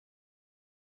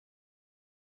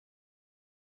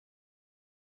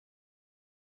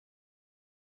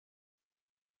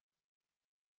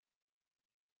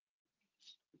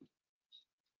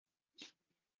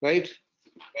right?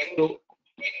 So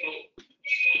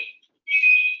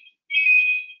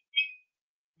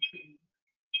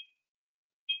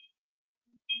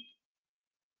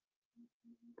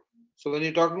when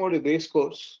you're talking about a base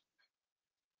course,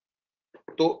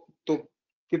 तो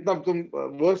कितना तुम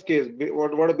worst case,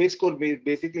 what a base score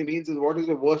basically means is what is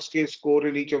the worst case score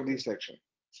in each of these sections,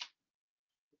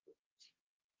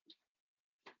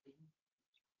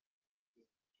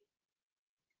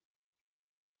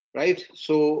 right?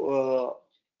 So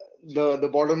the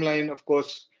bottom line, of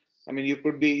course, I mean, you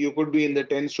could be in the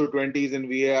 10s to 20s in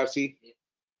VARC.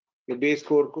 Your base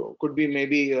score could be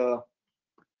maybe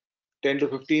 10 to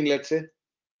 15, let's say.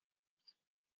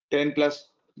 10 plus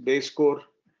base score,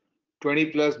 20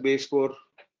 plus base score.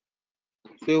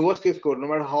 So your worst case score, no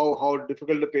matter how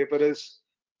difficult the paper is,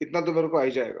 इतना तो मेरे को आ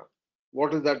ही जाएगा.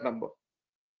 What is that number?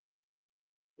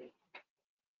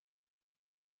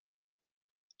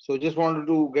 So just wanted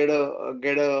to get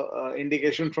a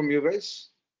indication from you guys.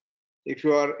 If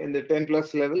you are in the 10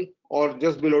 plus level or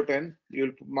just below 10,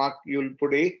 you'll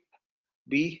put A,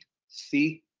 B,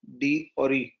 C, D,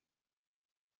 or E.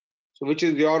 So which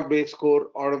is your base score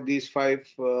out of these five?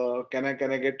 Can I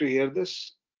get to hear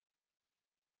this?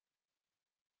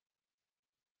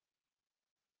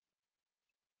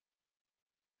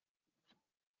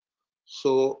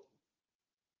 So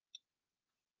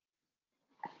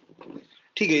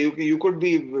okay, you could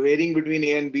be varying between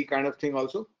A and B kind of thing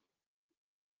also.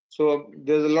 So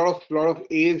there's a lot of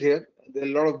A's here. There are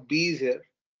a lot of B's here.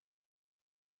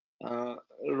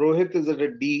 Rohit is at a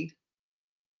D,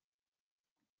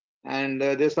 and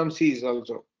there's some C's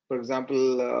also. For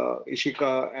example,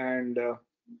 Ishika and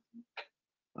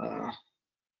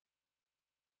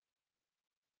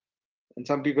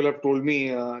some people have told me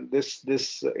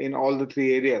this in all the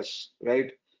three areas,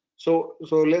 right? So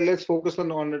let's focus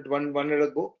on it one at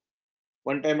a go,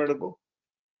 one time at a go.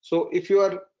 So if you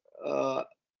are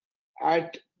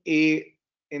at A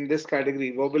in this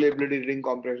category, verbal ability, reading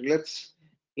comprehension,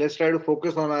 let's try to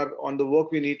focus on the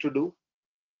work we need to do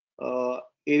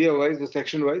area wise, the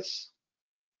section wise.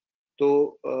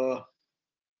 So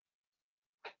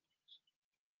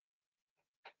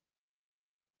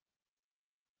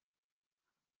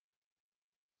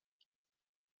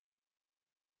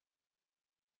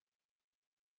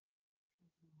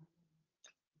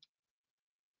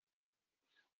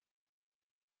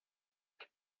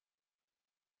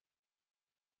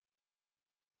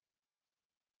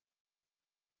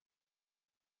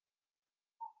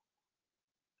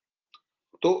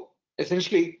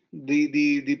essentially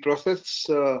the process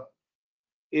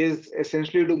is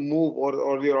essentially to move,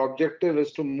 or your objective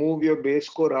is to move your base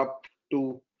score up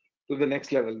to the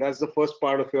next level. That's the first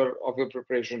part of your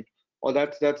preparation, or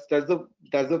that's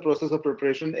the process of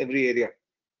preparation every area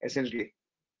essentially.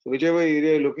 So whichever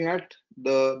area you're looking at,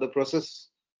 the process,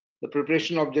 the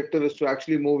preparation objective is to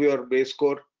actually move your base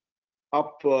score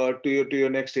up to your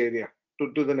next area,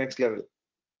 to the next level,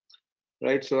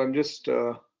 right? So I'm just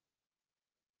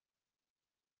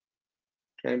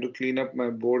trying to clean up my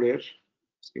board here.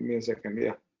 Just give me a second.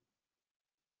 Yeah.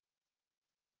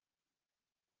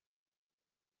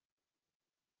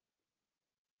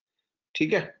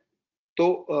 ठीक है.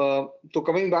 So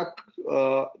coming back,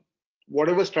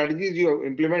 whatever strategies you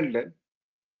implement then,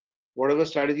 will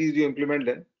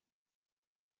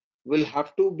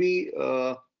have to be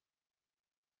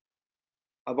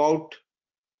about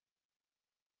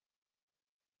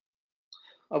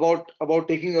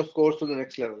taking your scores to the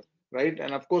next level, right?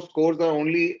 And of course, scores are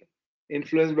only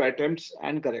influenced by attempts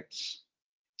and corrects.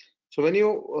 So when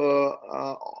you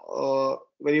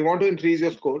want to increase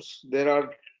your scores, there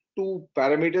are two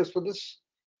parameters for this.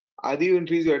 Either you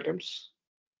increase your attempts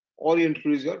or you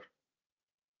increase your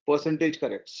percentage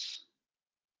corrects.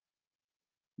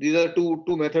 These are two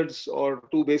methods, or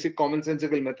two basic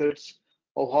commonsensical methods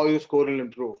of how your score will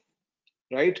improve,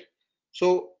 right?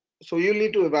 So you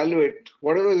need to evaluate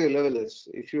whatever your level is.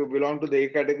 If you belong to the A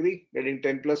category, getting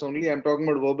 10 plus only, I'm talking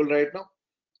about verbal right now,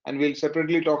 and we'll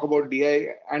separately talk about DI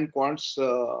and quants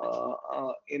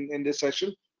in this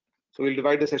session. So we'll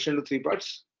divide the session into three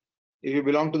parts. If you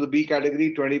belong to the B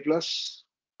category, 20 plus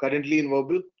currently in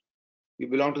verbal. You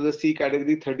belong to the C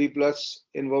category, 30 plus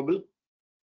in verbal.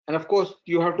 And of course,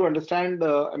 you have to understand,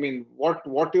 I mean, what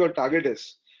your target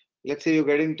is. Let's say you're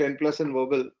getting 10 plus in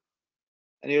verbal,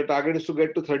 and your target is to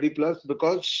get to 30 plus,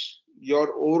 because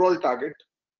your overall target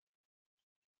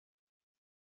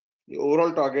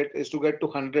is to get to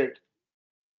 100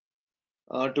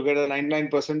 to get a 99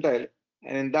 percentile,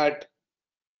 and in that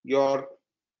your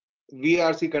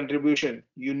VRC contribution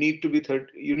you need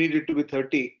it to be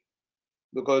 30,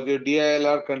 because your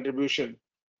DILR contribution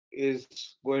is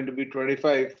going to be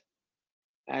 25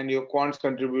 and your quant's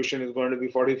contribution is going to be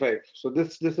 45. So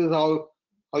this is how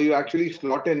you actually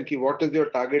slot in key what is your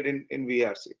target in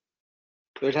VRC.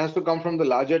 So it has to come from the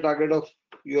larger target of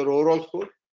your overall score.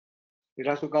 It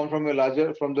has to come from the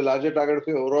larger target of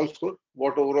your overall score,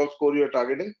 what overall score you're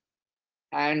targeting,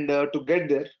 and to get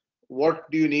there,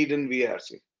 what do you need in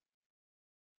VRC,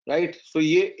 right? So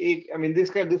I mean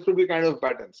this would be kind of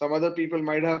pattern. Some other people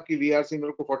might have कि VRC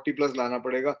मेरे को 40 plus लाना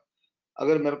पड़ेगा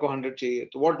अगर मेरे को 100 चाहिए.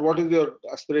 So what is your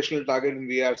aspirational target in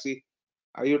VRC?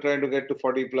 Are you trying to get to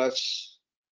 40 plus?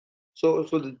 So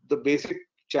the basic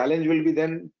challenge will be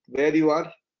then where you are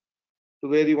to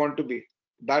where you want to be.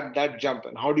 That jump,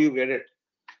 and how do you get it?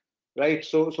 Right.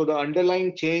 So the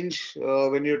underlying change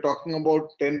when you're talking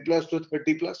about 10 plus to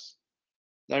 30 plus,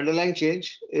 the underlying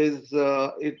change is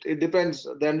it depends.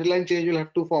 The underlying change will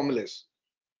have two formulas.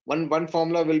 One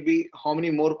formula will be how many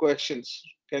more questions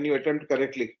can you attempt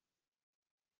correctly?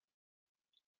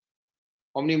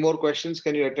 How many more questions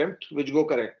can you attempt which go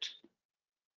correct?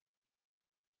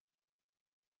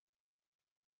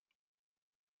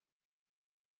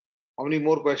 How many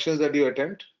more questions that you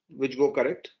attempt which go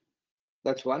correct?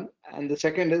 That's one. And the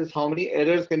second is how many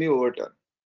errors can you overturn?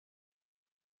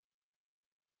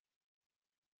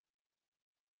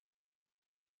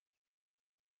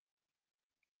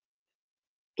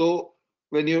 So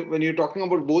when you're talking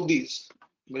about both these,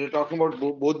 when you're talking about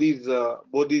both these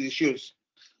issues,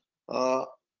 uh,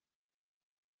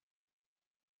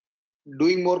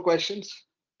 doing more questions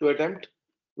to attempt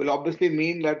will obviously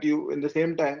mean that you, in the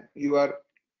same time,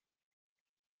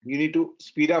 you need to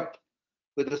speed up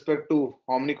with respect to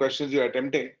how many questions you're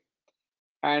attempting.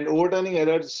 And overturning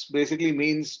errors basically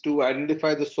means to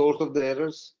identify the source of the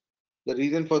errors, the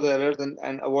reason for the errors,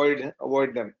 and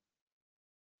avoid them.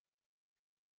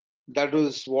 That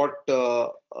was what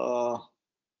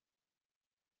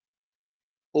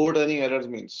overturning errors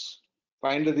means.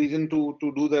 Find the reason to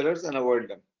do the errors and avoid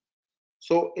them.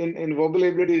 So in verbal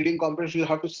ability, reading comprehension, you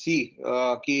have to see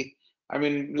key. I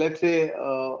mean, let's say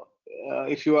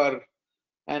if you are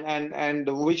and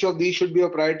which of these should be a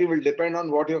priority will depend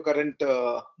on what your current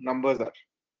numbers are.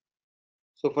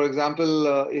 So for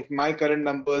example, if my current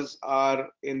numbers are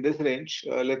in this range,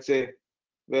 let's say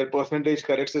where percentage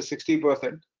corrects is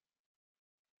 60%,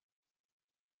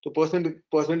 so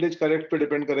percentage correct पे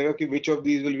depend करेगा कि which of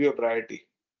these will be a priority.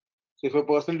 So if a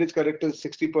percentage correct is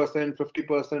 60%,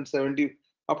 50%, 70,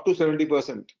 up to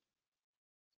 70%.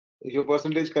 If your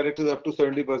percentage correct is up to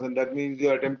 70%, that means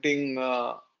you're attempting,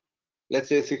 let's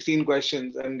say 16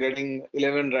 questions and getting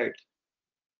 11 right.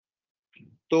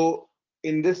 So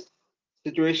in this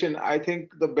situation, I think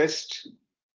the best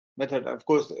method, of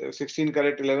course, 16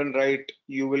 correct, 11 right,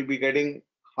 you will be getting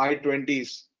high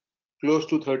 20s, close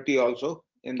to 30 also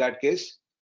in that case.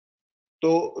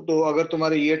 तो अगर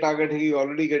तुम्हारे ये target है कि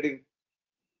already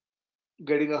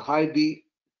getting a high B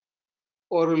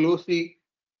or a low C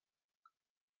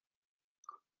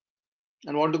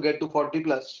and want to get to 40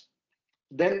 plus,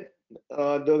 then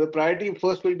the priority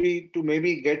first will be to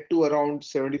maybe get to around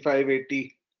 75,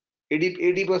 80.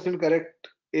 80% correct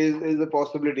is a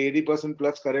possibility. 80%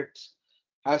 plus correct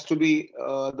has to be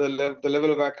the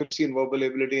level of accuracy in verbal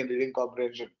ability and reading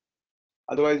comprehension.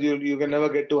 Otherwise, you can never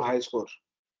get to a high score.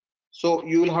 So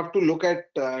you will have to look at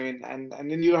and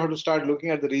then you'll have to start looking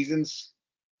at the reasons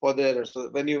for the errors. So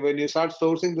when you start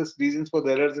sourcing this reasons for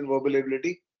the errors in verbal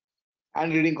ability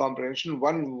and reading comprehension,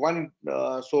 one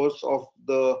source of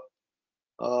the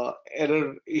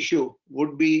error issue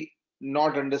would be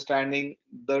not understanding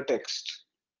the text,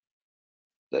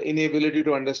 the inability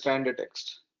to understand the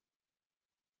text.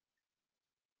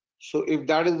 So if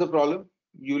that is the problem,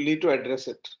 you need to address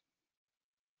it.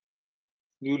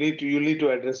 You need to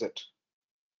address it.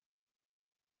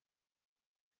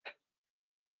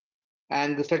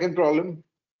 And the second problem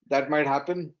that might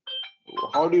happen,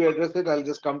 how do you address it? I'll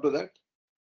just come to that.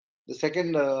 The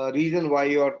second reason why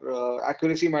your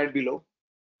accuracy might be low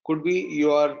could be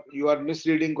you are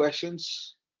misreading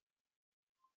questions.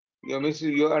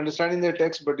 You're understanding the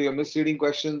text, but you're misreading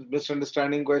questions,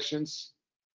 misunderstanding questions,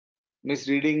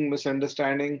 misreading,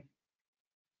 misunderstanding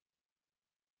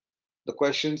the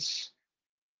questions,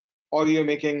 or you're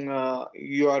making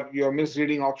you're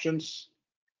misreading options.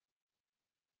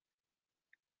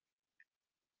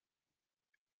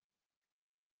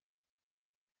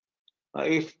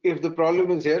 If the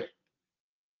problem is here,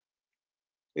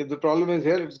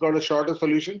 it's got a shorter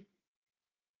solution.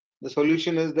 The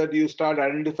solution is that you start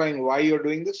identifying why you're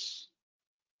doing this.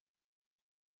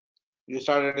 You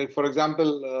start, for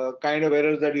example, kind of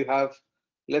errors that you have.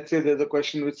 Let's say there's a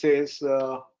question which says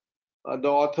the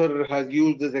author has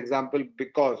used this example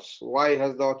because. Why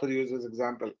has the author used this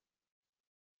example?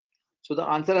 So the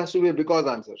answer has to be a because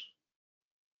answer.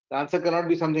 The answer cannot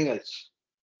be something else,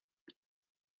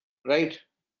 right?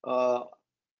 Uh,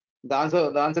 the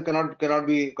answer cannot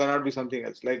be something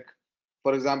else. Like,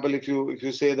 for example, if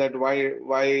you say that why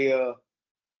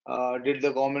did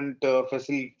the government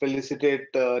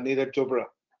felicitate Neeraj Chopra,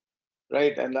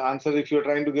 right? And the answer, if you're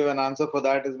trying to give an answer for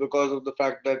that, is because of the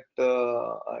fact that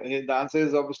the answer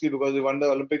is obviously because he won the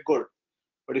Olympic gold.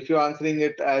 But if you're answering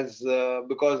it as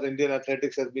because Indian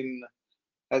athletics has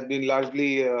been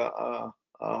largely uh,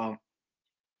 uh,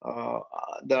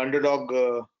 the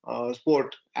underdog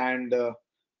sport and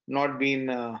not been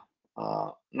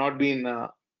not been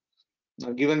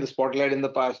given the spotlight in the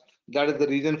past, that is the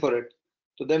reason for it.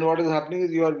 So then what is happening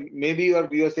is you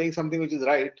are saying something which is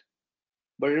right,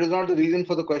 but it is not the reason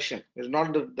for the question. It's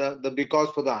not the because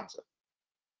for the answer.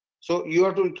 So you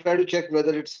have to try to check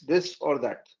whether it's this or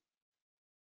that.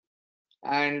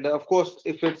 And of course,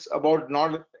 if it's about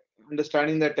not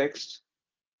understanding the text,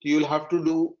 you'll have to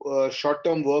do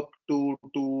short-term work to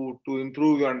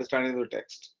improve your understanding of the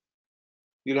text.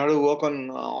 You'll have to work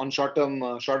on short-term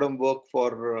work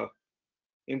for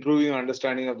improving your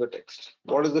understanding of the text.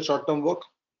 What is the short-term work?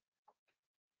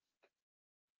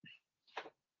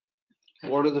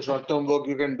 What is the short-term work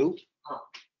you can do?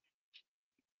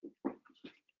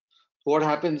 What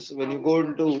happens when you go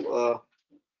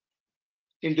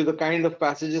into the kind of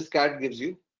passages CAT gives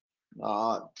you?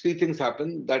 Three things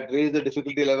happen that raise the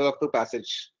difficulty level of the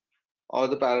passage or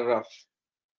the paragraph.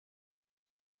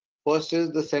 First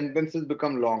is the sentences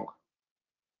become long.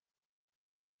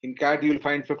 In CAT, you'll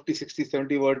find 50, 60,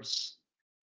 70 words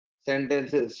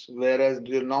sentences, whereas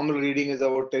your normal reading is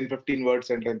about 10, 15 word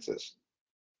sentences.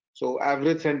 So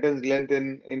average sentence length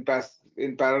in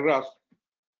paragraphs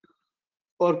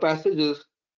or passages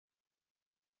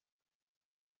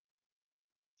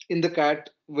in the CAT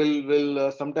will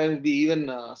sometimes be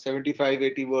even 75,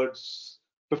 80 words,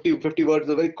 50 words,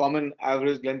 a very common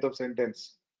average length of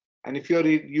sentence. And if you're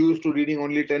used to reading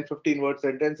only 10, 15 word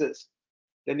sentences,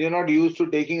 then you're not used to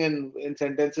taking in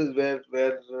sentences where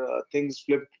things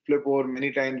flip over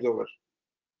many times over.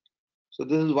 So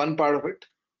this is one part of it,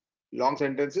 long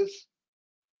sentences.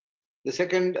 The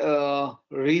second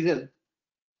reason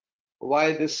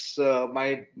why this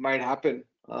might happen,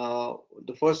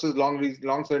 the first is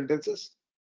long sentences.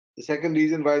 The second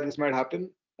reason why this might happen,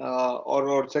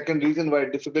 or second reason why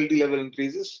difficulty level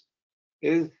increases,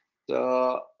 is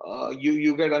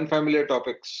you get unfamiliar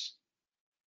topics,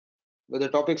 where the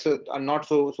topics are not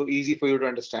so easy for you to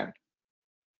understand.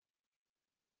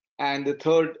 And the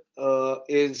third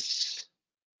is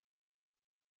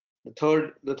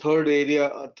third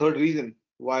reason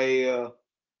why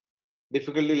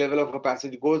difficulty level of a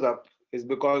passage goes up is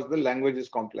because the language is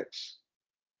complex.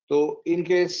 So in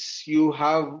case you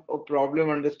have a problem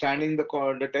understanding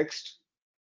the text,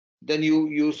 then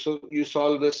you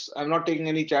solve this. I'm not taking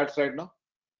any chats right now.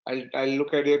 I'll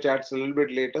look at your chats a little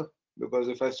bit later, because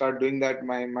if I start doing that,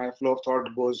 my flow of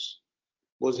thought goes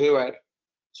haywire.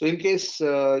 So in case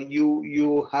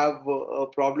you have a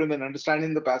problem in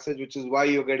understanding the passage, which is why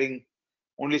you're getting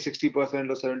only 60% or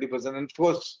 70%. And of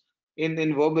course, in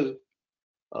verbal,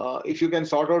 if you can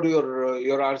sort out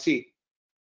your RC,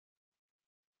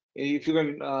 if you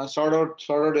can sort out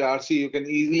your RC, you can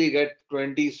easily get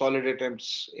 20 solid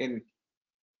attempts in.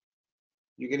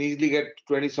 You can easily get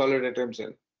 20 solid attempts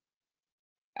in.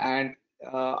 And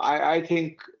I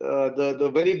think the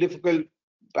very difficult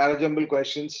parajumble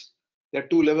questions, there are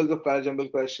two levels of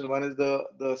parajumble question. One is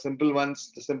the simple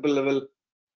ones, the simple level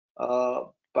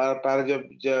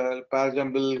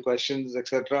parajumble questions,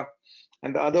 etc.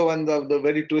 And the other ones are the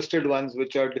very twisted ones,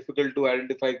 which are difficult to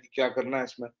identify ki kya karna hai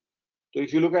isme. So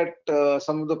if you look at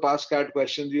some of the past CAT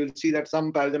questions, you'll see that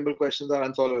some parajumble questions are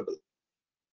unsolvable,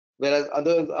 whereas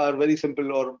others are very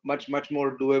simple or much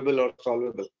more doable or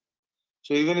solvable.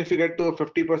 So even if you get to a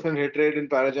 50% hit rate in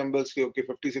parajumbles, okay,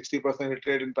 50-60% hit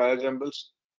rate in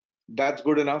parajumbles, that's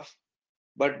good enough.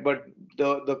 But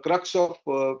the crux of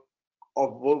verbal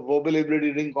ability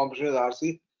reading comprehension is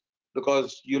RC,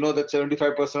 because you know that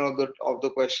 75% of the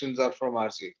questions are from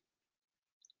RC.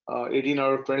 18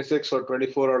 out of 26 or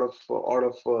 24 out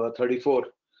of 34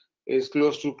 is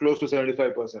close to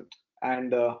 75%.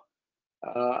 And the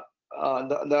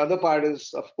other part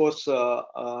is, of course,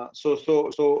 what is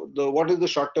the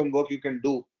short-term work you can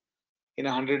do in a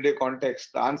 100-day context?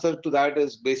 The answer to that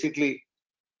is basically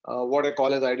what I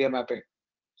call as idea mapping.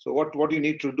 So what you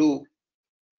need to do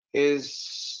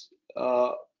is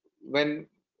when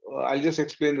I'll just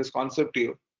explain this concept to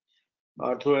you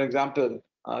through an example.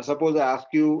 Suppose I ask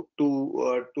you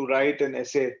to write an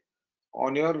essay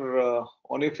on your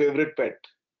favorite pet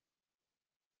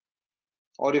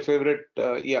or your favorite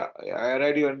yeah.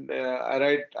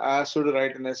 I asked you to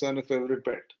write an essay on your favorite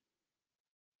pet.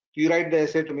 You write the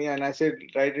essay to me, and I said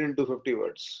write it into 50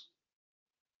 words.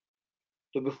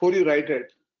 So before you write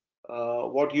it,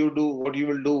 what you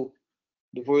will do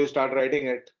before you start writing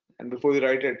it, and before you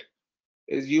write it,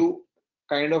 is you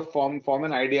kind of form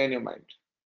an idea in your mind.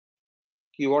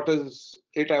 What is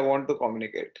it I want to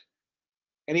communicate?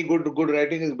 Any good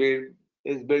writing is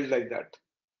built like that.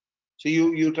 So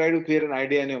you try to create an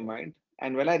idea in your mind,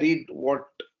 and when I read what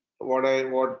you have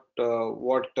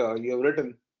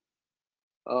written,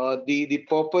 the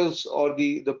purpose or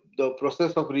the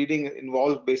process of reading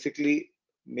involves basically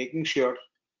making sure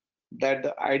that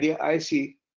the idea I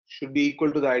see should be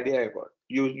equal to the idea I got.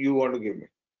 You want to give me,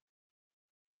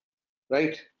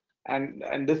 right?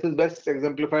 And this is best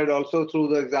exemplified also through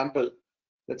the example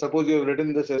that suppose you have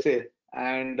written this essay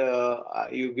and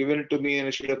you've given it to me in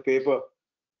a sheet of paper,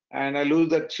 and I lose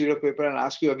that sheet of paper and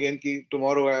ask you again,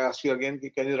 tomorrow I ask you again,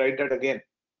 can you write that again?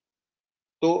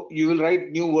 So you will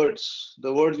write new words.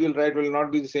 The words you'll write will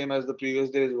not be the same as the previous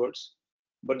day's words,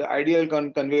 but the idea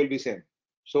will convey will be same.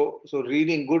 So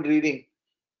good reading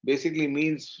basically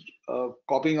means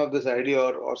copying of this idea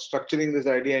or structuring this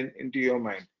idea into your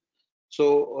mind.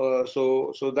 So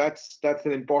that's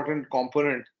an important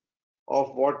component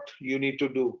of what you need to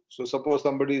do. So suppose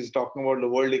somebody is talking about the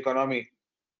world economy,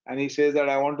 and he says that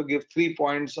I want to give 3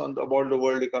 points about the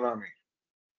world economy.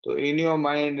 So in your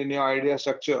mind, in your idea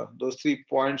structure, those 3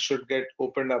 points should get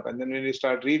opened up, and then when you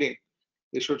start reading,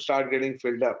 they should start getting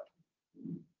filled up,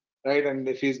 right? And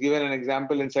if he's given an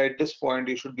example inside this point,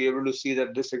 you should be able to see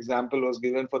that this example was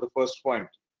given for the first point,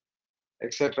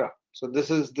 etc. So this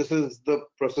is the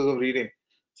process of reading.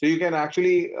 So you can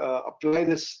actually apply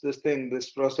this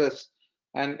process,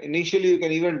 and initially you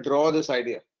can even draw this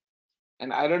idea.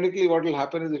 And ironically, what will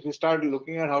happen is if you start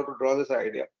looking at how to draw this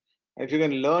idea, if you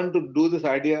can learn to do this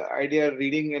idea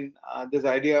reading and this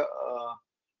idea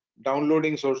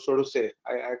downloading, so to say,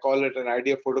 I call it an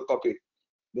idea photocopy.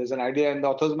 There's an idea in the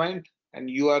author's mind, and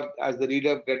you are as the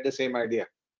reader get the same idea,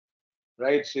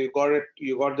 right? So you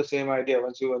got the same idea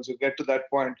once you get to that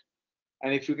point.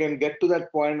 And if you can get to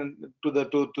that point and to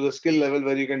the skill level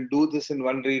where you can do this in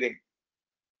one reading,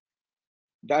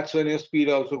 that's when your speed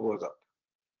also goes up.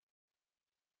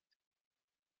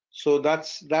 So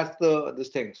that's the this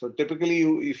thing. So typically,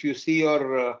 if you see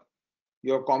your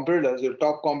competitors, your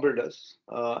top competitors,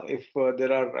 if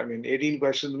there are, I mean, 18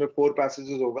 questions with 4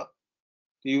 passages hoga,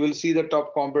 you will see the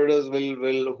top competitors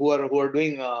will who are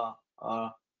doing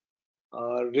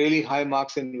really high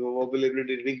marks in verbal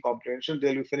ability, reading comprehension.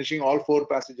 They'll be finishing all 4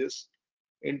 passages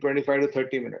in 25 to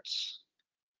 30 minutes.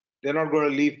 They're not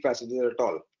going to leave passages at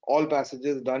all. All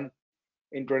passages done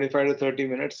in 25 to 30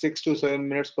 minutes. 6 to 7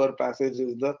 minutes per passage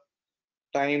is the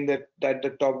time that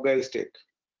the top guys take.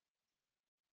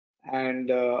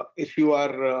 And if you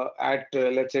are at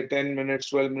let's say 10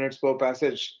 minutes, 12 minutes per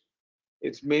passage,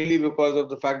 it's mainly because of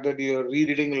the fact that you're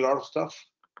rereading a lot of stuff,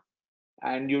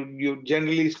 and you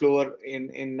generally slower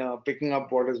in picking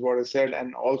up what is said.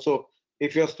 And also,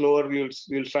 if you're slower,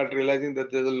 you'll start realizing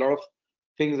that there's a lot of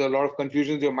things, a lot of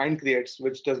confusions your mind creates,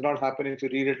 which does not happen if you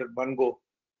read it at one go.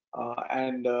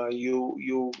 And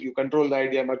you control the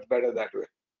idea much better that way.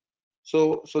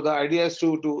 So the idea is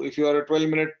to if you are a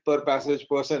 12-minute per passage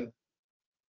person,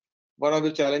 one of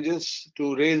the challenges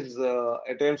to raise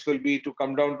attempts will be to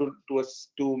come down to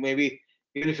maybe,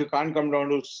 even if you can't come down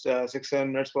to 6-7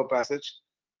 minutes per passage,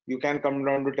 you can come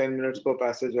down to 10 minutes per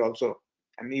passage also,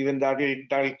 and even that'll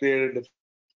create a difference,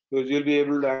 because you'll be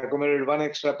able to accommodate one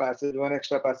extra passage. One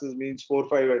extra passage means 4 or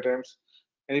 5 attempts,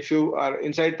 and if you are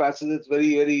inside passage, it's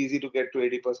very easy to get to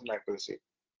 80% accuracy.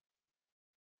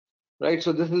 Right,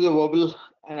 so this is a verbal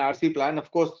and RC plan.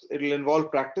 Of course, it will involve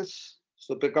practice.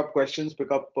 So pick up questions,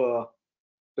 pick up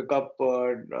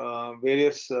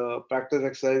various practice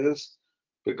exercises,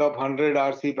 pick up 100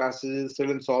 RC passages,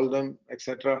 sit and solve them,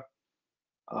 etc.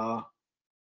 Uh,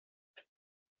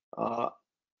 uh,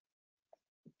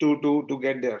 to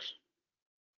get there.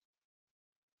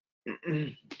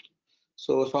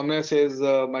 So Soumya says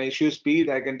my issue is speed.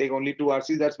 I can take only 2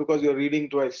 RC. That's because you're reading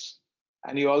twice,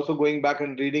 and you're also going back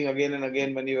and reading again and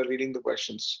again when you are reading the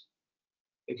questions.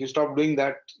 If you stop doing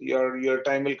that, your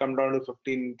time will come down to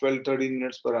 15, 12, 13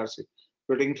 minutes per RC.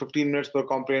 You're taking 15 minutes per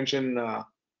comprehension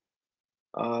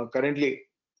currently.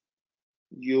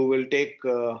 You will take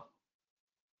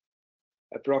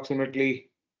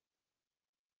approximately,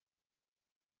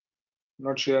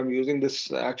 not sure I'm using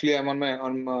this, actually I'm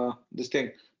on this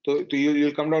thing. So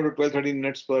you'll come down to 12-13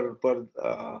 minutes per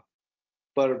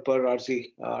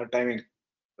RC timing,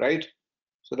 right?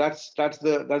 So that's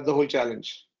the whole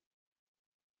challenge.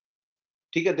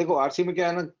 ठीक है, देखो RC में क्या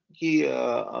है ना कि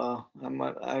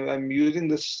I'm using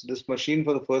this machine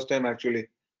for the first time actually.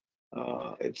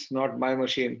 It's not my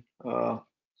machine.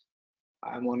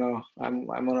 I'm on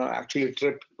a actually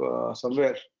trip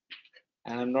somewhere,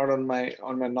 and I'm not on my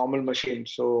normal machine,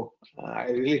 so I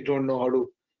really don't know how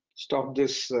to stop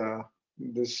this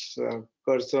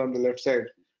cursor on the left side,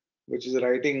 which is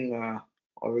writing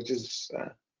or which is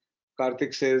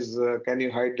Karthik says, "Can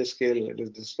you hide the scale? It is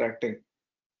distracting."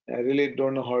 I really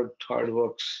don't know how it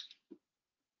works.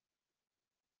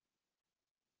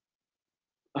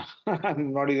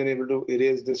 I'm not even able to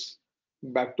erase this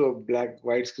back to a black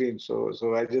white screen. So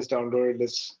I just downloaded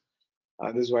this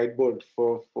whiteboard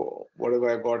for whatever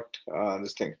I got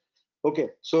this thing. Okay.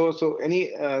 So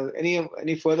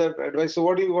any further advice? So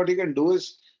what you can do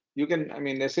is you can, I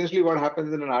mean, essentially what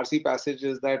happens in an RC passage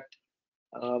is that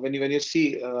when you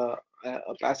see a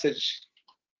passage,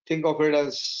 think of it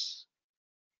as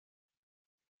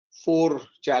four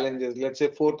challenges. Let's say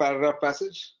four paragraph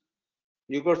passage.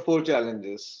 You've got four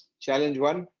challenges. Challenge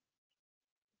one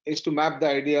is to map the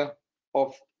idea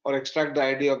of or extract the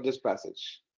idea of this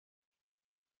passage.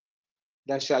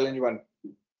 That's challenge one.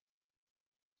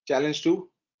 Challenge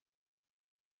two,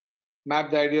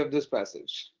 map the idea of this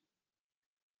passage.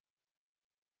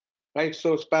 Right?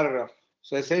 So it's paragraph.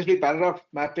 So essentially paragraph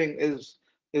mapping is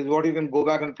what you can go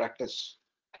back and practice.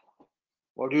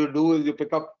 What you do is you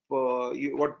pick up what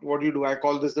you do. I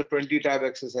call this the 20 tab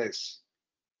exercise.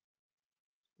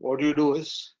 What you do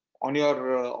is on your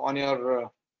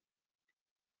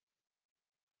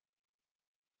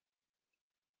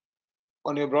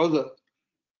browser,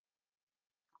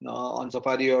 on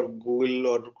Safari or Google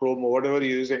or Chrome or whatever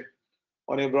you're using,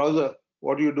 on your browser,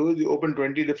 what you do is you open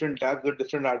 20 different tabs with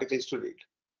different articles to read.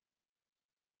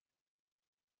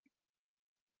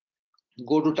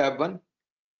 Go to tab 1,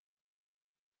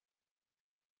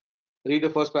 read the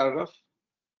first paragraph,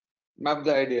 map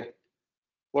the idea.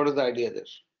 What is the idea there?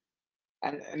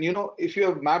 And you know, if you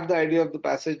have mapped the idea of the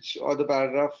passage or the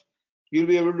paragraph, you'll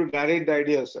be able to narrate the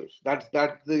idea yourself. That's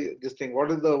this thing.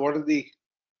 What is the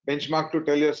benchmark to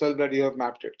tell yourself that you have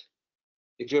mapped it?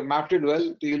 If you have mapped it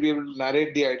well, you'll be able to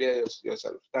narrate the idea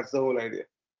yourself. That's the whole idea.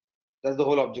 That's the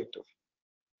whole objective.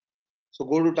 So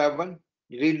go to tab 1,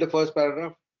 read the first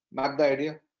paragraph, map the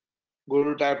idea. Go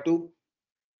to tab 2.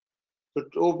 So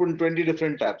open 20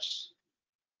 different tabs.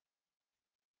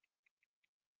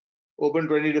 Open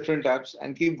 20 different tabs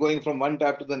and keep going from one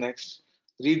tab to the next.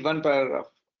 Read one paragraph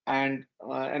and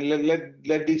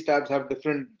let these tabs have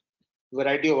different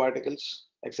variety of articles,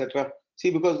 etc.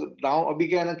 See, because now abhi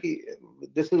kya hai na ki,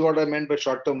 this is what I meant by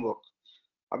short-term work.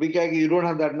 Abhi kya hai ki you don't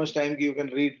have that much time ki you can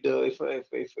read.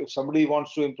 If somebody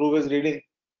wants to improve his reading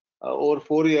over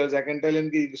 4 years, I can tell him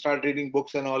ki start reading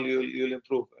books and all, you'll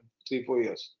improve in 3-4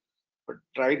 years. But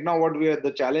right now, what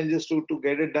the challenge is to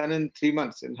get it done in 3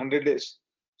 months, in 100 days.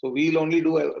 So we'll only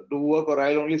do work, or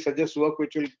I'll only suggest work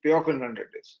which will pay off in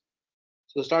 100 days.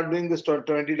 So start doing this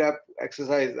 20 tab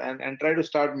exercise and try to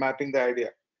start mapping the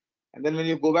idea. And then when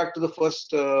you go back to the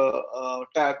first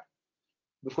tab,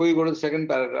 before you go to the second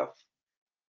paragraph,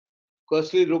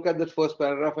 firstly look at that first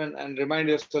paragraph and remind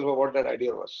yourself of what that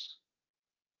idea was.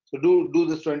 So do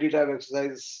this 20 tab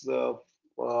exercise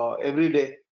every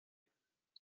day.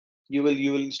 You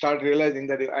will start realizing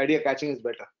that your idea catching is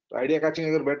better. So idea catching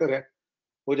अगर better है,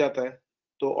 हो जाता है,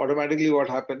 तो automatically what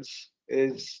happens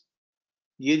is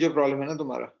ये जो problem है ना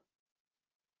तुम्हारा,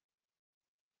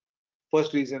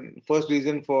 first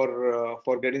reason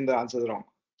for getting the answers wrong,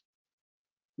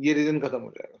 ये reason खत्म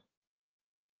हो जाएगा.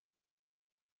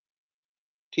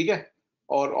 ठीक है?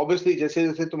 और obviously जैसे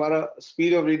जैसे तुम्हारा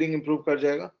speed of reading improve कर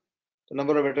जाएगा, the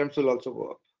number of attempts will also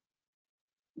go up,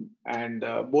 and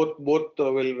both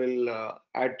will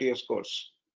add to your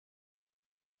scores.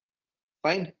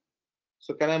 Fine.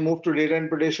 So can I move to data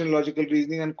interpretation, logical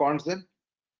reasoning, and cons then?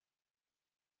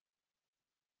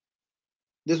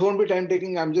 This won't be time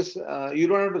taking. I'm just you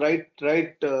don't have to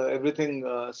write everything.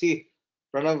 See,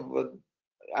 Pranav,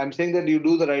 I'm saying that you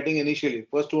do the writing initially.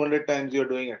 First 200 times you're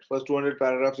doing it. First 200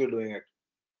 paragraphs you're doing it.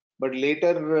 But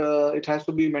later it has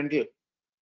to be mental.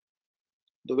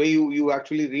 The way you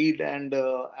actually read and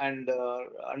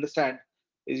understand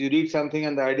is you read something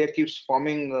and the idea keeps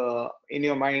forming in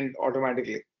your mind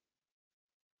automatically,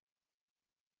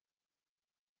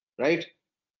 right?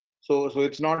 So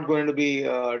it's not going to be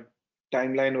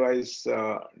timeline wise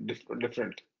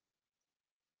different.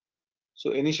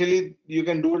 So initially you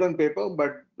can do it on paper,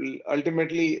 but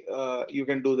ultimately you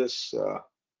can do this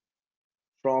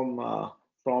from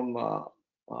from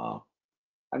uh,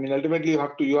 I mean, ultimately you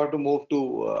have to move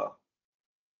to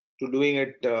doing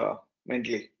it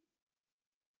mentally.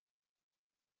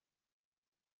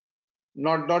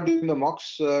 Not during the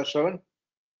mocks, Shravan.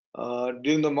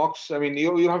 During the mocks, I mean,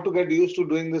 you have to get used to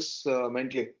doing this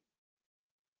mentally.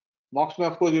 Mocks, में,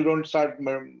 of course, you don't start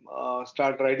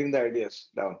writing the ideas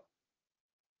down,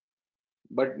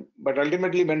 but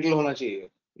ultimately mental होना चाहिए.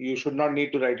 You should not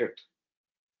need to write it.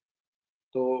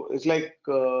 So it's like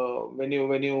when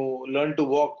you learn to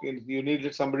walk, you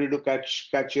need somebody to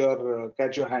catch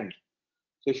your hand.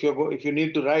 So if you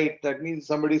need to write, that means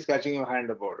somebody is catching your hand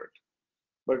about it.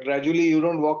 But gradually, you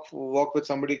don't walk with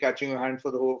somebody catching your hand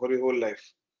for your whole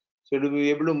life. So to be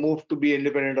able to move to be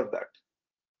independent of that,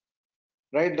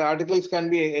 right? The articles can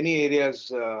be any areas,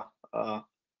 uh,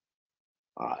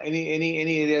 any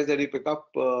areas that you pick up.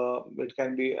 It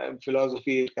can be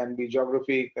philosophy, it can be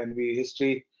geography, it can be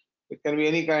history, it can be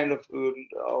any kind of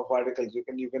articles. You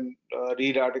can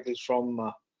read articles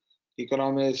from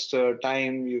Economist,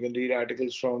 Time. You can read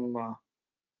articles from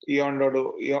Eon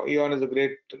is a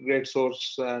great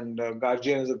source, and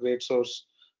Guardian is a great source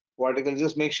for articles.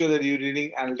 Just make sure that you're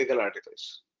reading analytical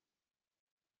articles,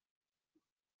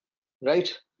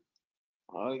 right?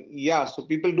 Yeah, so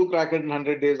people do crack it in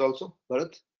 100 days also,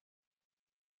 Bharat.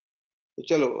 So,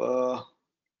 chalo,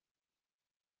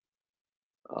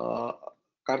 uh,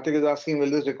 Karthik is asking, will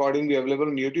this recording be available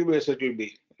on YouTube? Yes, it will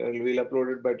be. We'll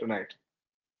upload it by tonight.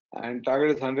 And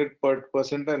target is 100 per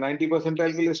percentile, 90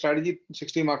 percentile के लिए strategy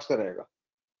 60 marks का रहेगा.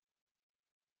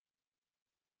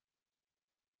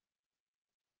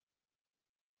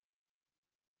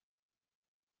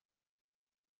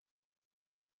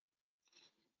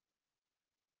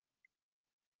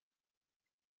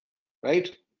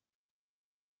 Right?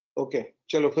 Okay.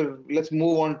 Chalo, let's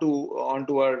move on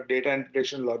to our data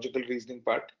interpretation, logical reasoning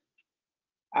part,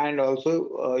 and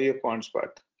also your quants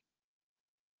part.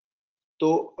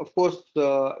 So, of course,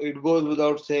 it goes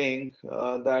without saying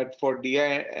that for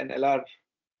DI and LR,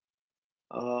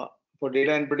 uh, for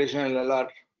data interpretation and LR,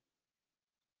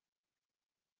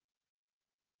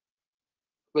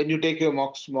 when you take your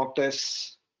mock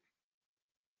tests,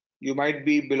 you might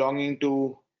be belonging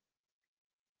to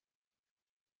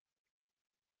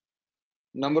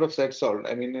number of sets solved.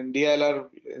 I mean, in DLR,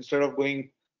 instead of going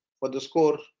for the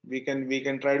score, we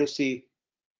can try to see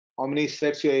how many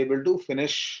sets you're able to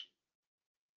finish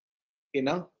in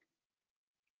a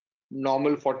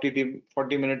normal 40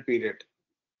 minute period.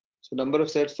 So number of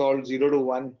sets solved 0 to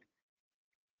 1,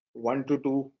 1 to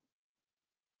 2,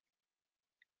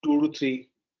 2 to 3,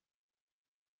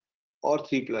 or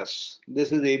 3 plus.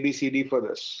 This is ABCD for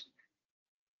this.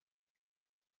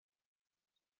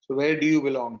 So where do you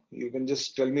belong? You can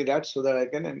just tell me that so that I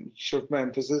can shift my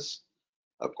emphasis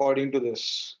according to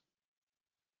this.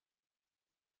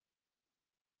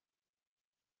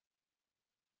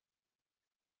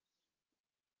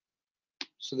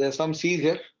 So there are some C's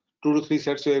here, 2 to 3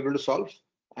 sets you're able to solve,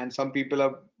 and some people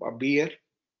are B here.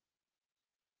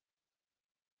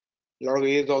 A lot of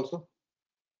A's also.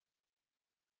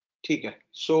 Okay.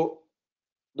 So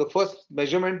the first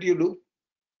measurement you do,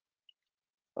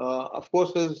 of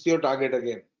course, is your target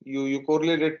again. You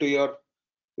correlate it to your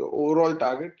overall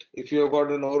target. If you have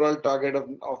got an overall target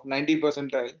of 90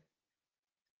 percentile,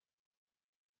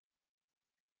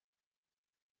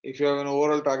 if you have an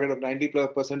overall target of 90 plus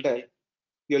percentile,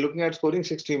 you're looking at scoring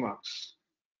 60 marks.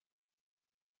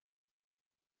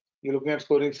 You're looking at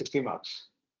scoring 60 marks.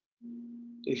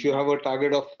 If you have a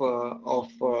target of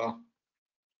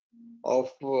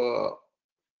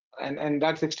and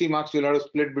that 60 marks you'll have to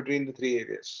split between the three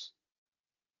areas: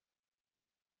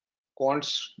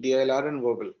 quants, DLR, and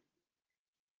verbal.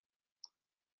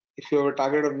 If you have a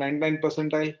target of 99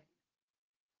 percentile,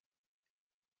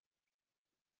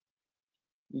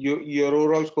 your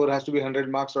overall score has to be 100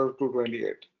 marks out of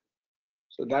 228.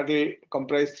 So that will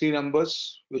comprise three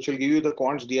numbers, which will give you the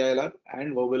quants, DILR,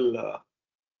 and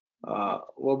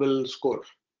verbal score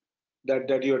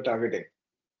that you are targeting.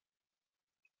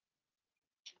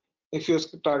 If you're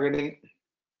targeting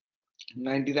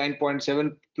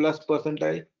 99.7 plus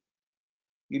percentile,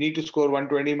 you need to score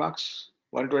 120 marks,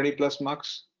 120 plus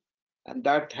marks, and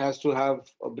that has to have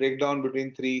a breakdown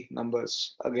between three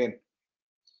numbers again.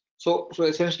 So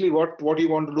essentially, what you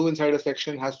want to do inside a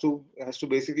section has to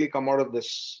basically come out of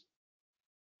this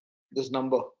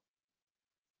number,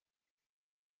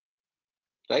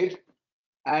 right?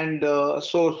 And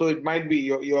so it might be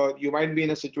you might be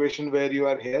in a situation where you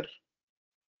are here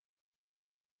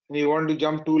and you want to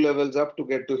jump 2 levels up to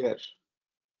get to here.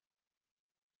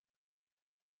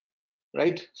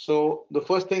 right? So the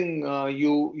first thing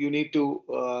you need to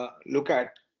look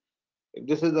at, if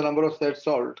this is the number of sets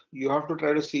solved, you have to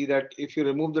try to see that if you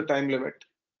remove the time limit,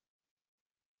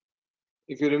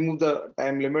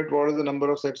 what is the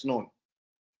number of sets known?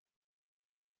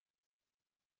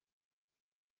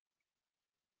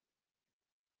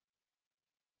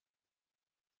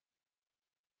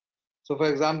 So for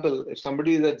example, if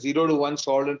somebody is at 0 to 1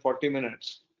 solved in 40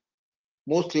 minutes,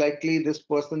 most likely this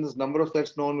person's number of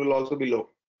sets known will also be low.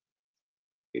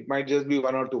 It might just be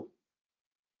 1 or 2.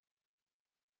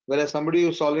 Whereas somebody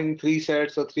who's solving 3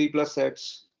 sets or 3 plus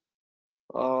sets,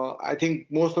 I think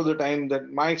most of the time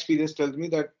that my experience tells me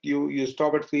that you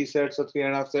stop at 3 sets or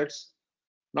 3.5 sets,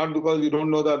 not because you don't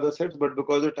know the other sets, but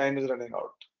because the time is running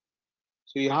out.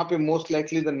 So यहाँ पे most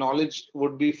likely the knowledge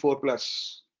would be 4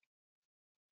 plus.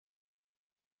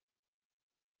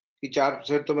 कि 4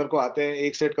 set तो मेरे को आते हैं,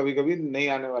 एक set कभी कभी नहीं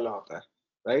आने वाला होता है,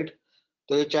 right?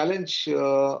 So the challenge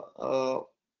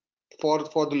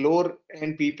for the lower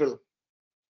end people,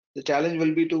 the challenge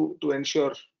will be to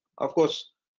ensure, of course,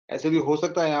 ऐसे भी हो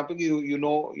सकता है यहाँ पे कि you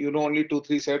know only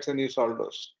 2-3 sets and you solve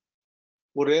those.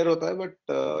 वो rare होता है, but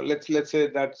let's say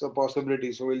that's a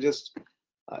possibility. So we'll just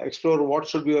explore what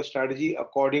should be your strategy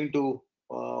according to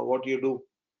what you do,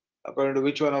 according to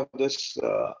which one of this,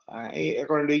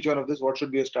 according to each one of this, what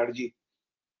should be your strategy,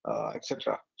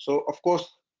 etc. So of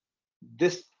course,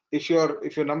 this if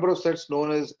your number of sets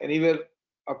known is anywhere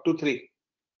up to 3,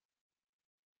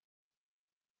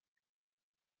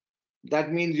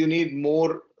 that means you need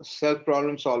more self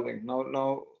problem solving.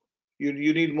 Now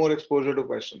you need more exposure to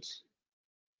questions.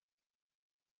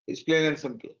 It's plain and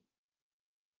simple.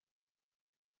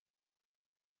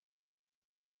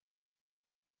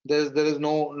 There is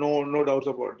no doubts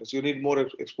about this. You need more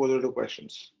exposure to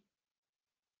questions,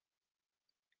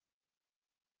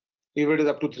 if it is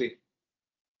up to 3.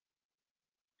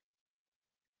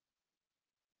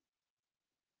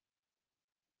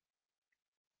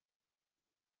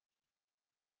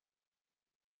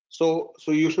 So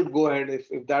you should go ahead,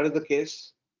 if that is the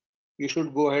case, you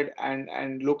should go ahead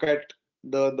and look at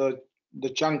the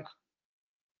chunk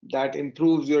that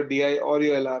improves your DI or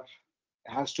your LR.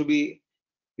 It has to be,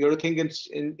 you have to think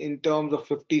in terms of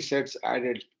 50 sets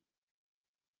added.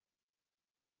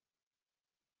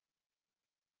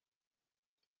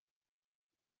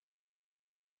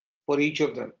 For each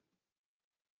of them.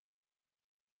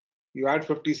 You add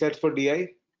 50 sets for DI,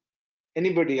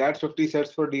 anybody adds 50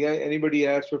 sets for DI, anybody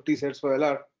adds 50 sets for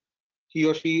LR, he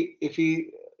or she, if he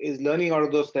is learning out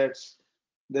of those sets,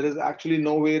 there is actually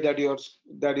no way that your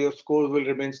scores will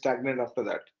remain stagnant after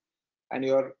that, and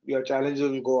your challenges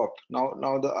will go up.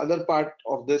 Now the other part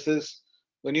of this is,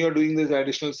 when you are doing these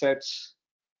additional sets,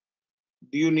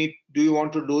 do you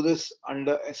want to do this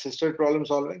under assisted problem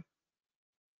solving?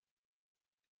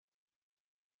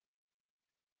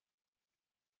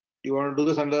 Do you want to do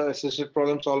this under assisted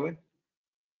problem solving,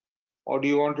 or do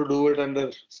you want to do it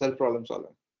under self problem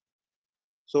solving?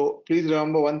 So please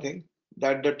remember one thing,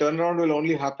 that the turnaround will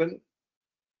only happen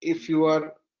if you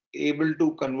are able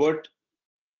to convert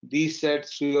these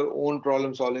sets to your own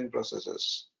problem solving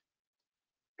processes.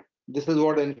 This is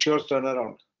what ensures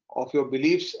turnaround of your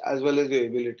beliefs as well as your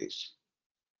abilities.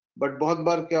 But बहुत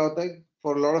बार क्या होता है,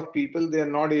 for a lot of people, they are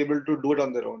not able to do it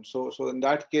on their own. So in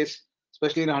that case,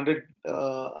 especially in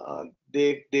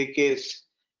 100-day case,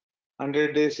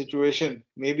 100-day situation,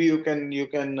 maybe you can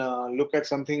look at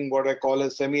something what I call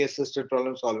as semi-assisted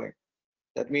problem solving.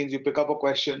 That means you pick up a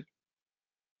question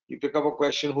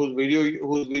whose video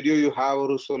you have or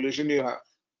whose solution you have.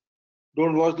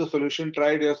 Don't watch the solution,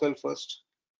 try it yourself first,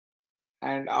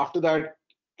 and after that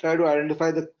try to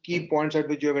identify the key points at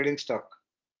which you're getting stuck.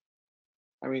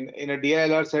 I mean, in a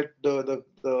DILR set,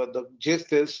 the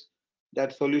gist is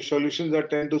that solutions are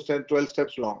 10 to 12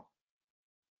 steps long,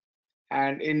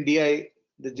 and in DI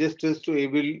the gist is the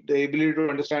ability to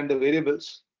understand the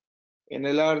variables. In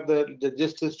LR, the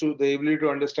gist is to the ability to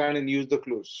understand and use the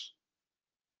clues.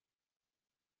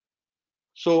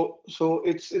 So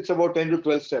it's about 10 to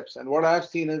 12 steps. And what I've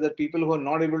seen is that people who are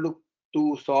not able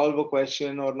to solve a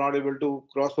question, or not able to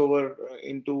cross over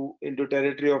into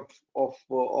territory of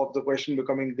the question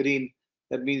becoming green,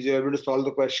 that means you're able to solve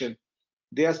the question,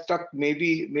 they are stuck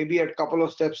maybe at a couple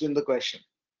of steps in the question.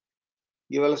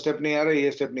 ये वाला step नहीं आ रहा है,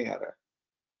 ये step नहीं आ रहा है.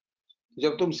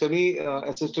 जब तुम semi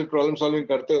assisted problem solving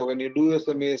करते हो, when you do a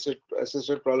semi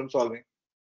assisted problem solving,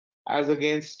 as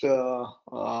against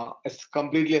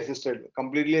completely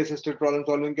assisted problem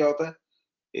solving क्या होता है?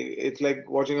 It's like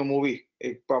watching a movie.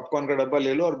 एक पॉपकॉर्न का डब्बा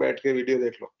ले लो और बैठ के वीडियो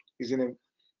देख लो. किसी ने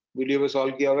वीडियो में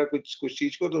सॉल्व किया हुआ है कुछ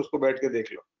चीज को, तो उसको बैठ के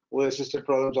देख लो. वो असिस्टेड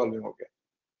प्रॉब्लम सॉल्विंग हो गया.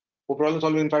 वो प्रॉब्लम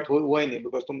सॉल्विंग इनफैक्ट हुआ ही नहीं,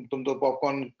 बिकॉज तुम तो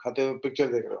पॉपकॉर्न खाते हुए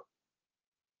पिक्चर देख रहे हो.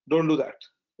 Don't do that.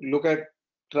 Look at,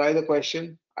 try the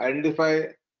question, identify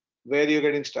where you're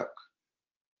getting stuck.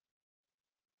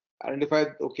 Identify,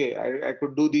 okay, I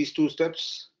could do these 2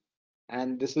 steps,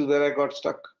 and this is where I got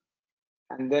stuck.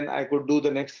 And then I could do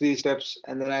the next 3 steps,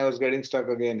 and then I was getting stuck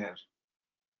again here.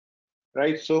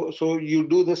 Right? So you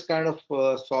do this kind of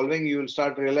solving, you will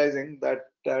start realizing that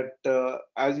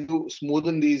as you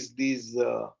smoothen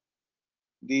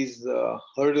these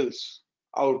hurdles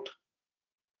out,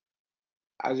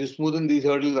 as you smoothen these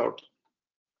hurdles out,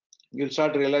 you'll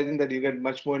start realizing that you get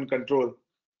much more in control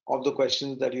of the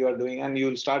questions that you are doing, and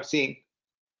you'll start seeing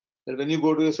that when you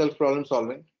go to your self problem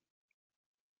solving,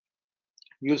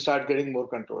 you'll start getting more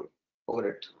control over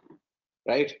it,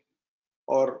 right?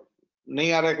 और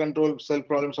नहीं आ रहा है control self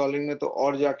problem solving में, तो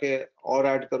और जाके और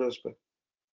add करो उस पर.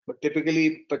 बट टिपिकली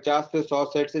 50 से 100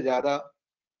 सेट से ज्यादा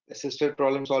असिस्टेड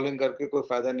प्रॉब्लम सॉल्विंग करके कोई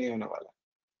फायदा नहीं होने वाला.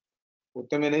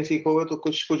 उतने में नहीं सीखोगे तो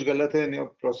कुछ कुछ गलत है in your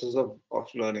process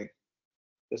of learning.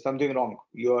 there's something wrong.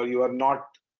 You are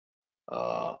not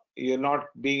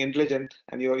being intelligent,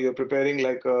 and you're preparing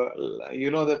like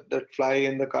that fly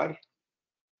in the car.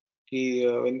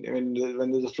 When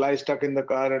there's a fly stuck in the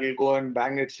car, it'll go and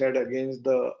bang its head against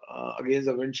the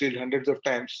windshield hundreds of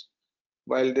times.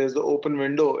 While there's the open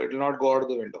window, it'll not go out of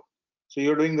the window. So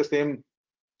you're doing the same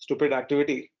stupid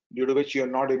activity due to which you're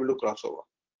not able to cross over.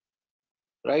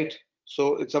 Right?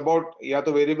 So it's about या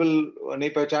तो variable नहीं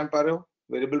पहचान पा रहे हो,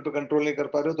 variable पे control नहीं कर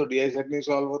पा रहे हो, तो DI सेट नहीं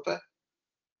सॉल्व होता है.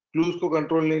 क्लूज को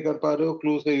कंट्रोल नहीं कर पा रहे हो,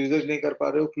 क्लूज का यूजेज नहीं कर पा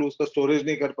रहे हो, क्लूज का स्टोरेज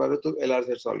नहीं कर पा रहे हो, तो LR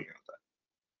सेट सॉल्व नहीं होता है.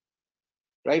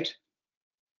 Right?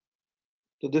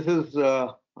 So this is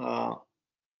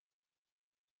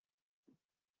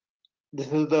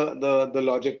the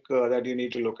logic that you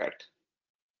need to look at,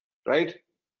 right?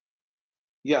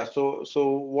 Yeah. So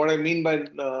what I mean by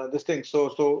this thing. So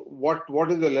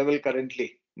what is the level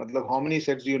currently? Matlab, how many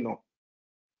sets do you know?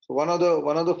 So one of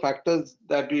the factors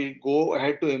that will go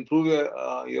ahead to improve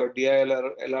your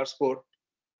DI/LR score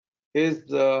is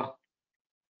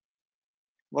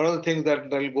one of the things that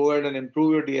will go ahead and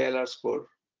improve your DI/LR score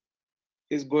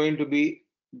is going to be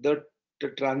the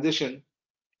transition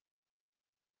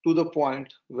to the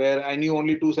point where I knew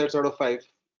only 2 sets out of 5.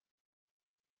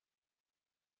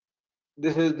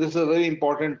 This is a very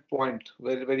important point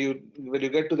where you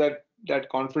get to that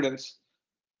confidence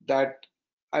that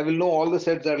I will know all the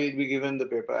sets that will be given in the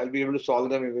paper. I'll be able to solve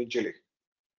them eventually.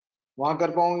 वहां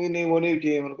कर पाऊंगी नहीं, वो नहीं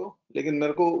चाहिए मेरे को, लेकिन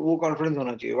मेरे को वो कॉन्फिडेंस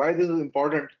होना चाहिए. Why this is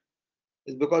important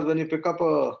is because when you pick up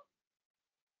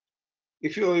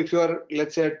if you are,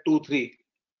 let's say, at 2-3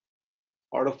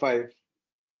 out of 5,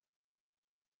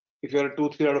 if you're at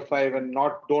 2-3 out of 5 and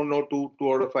don't know 2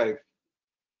 out of 5,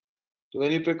 so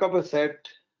when you pick up a set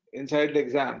inside the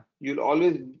exam, you'll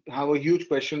always have a huge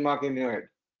question mark in your head.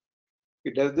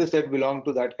 Does this set belong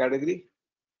to that category,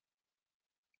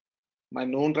 my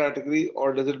known category,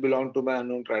 or does it belong to my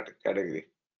unknown category?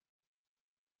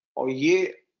 और ये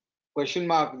question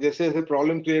mark जैसे जैसे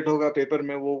problem create होगा paper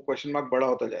में, वो question mark बड़ा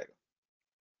होता जाएगा.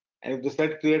 And if the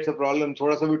set creates a problem,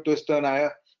 थोड़ा सा भी ट्विस्ट टर्न आया,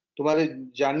 तुम्हारे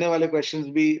जानने वाले क्वेश्चंस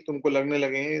भी तुमको लगने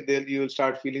लगेंगे, then you will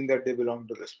start feeling that they belong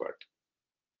to this part.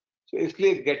 So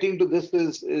इसलिए getting to this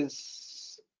is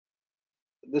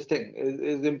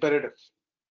imperative.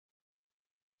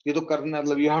 ये तो करना,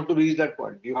 मतलब you have to reach that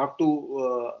point. You have to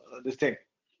this thing,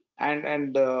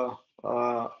 and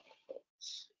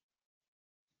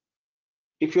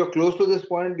if you are close to this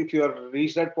point, if you are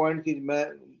reached that point कि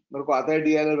मेरे को आता है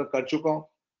DIL, मैं कर चुका हूँ,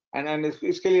 and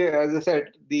इसके लिए, as I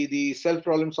said, the self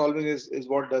problem solving is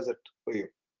what does it for you.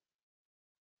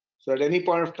 So at any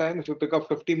point of time, if you pick up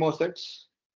 50 more sets,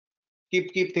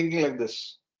 keep thinking like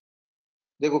this.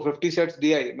 देखो 50 sets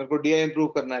DI, मेरे को DI improve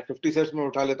करना है, 50 sets में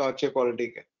उठा लेता हूँ अच्छे क्वालिटी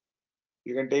के.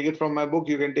 You can take it from my book,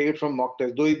 you can take it from mock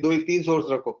test. दो ही 3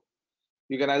 सोर्स रखो.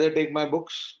 You can either take my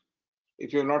books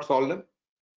if you have not solved them.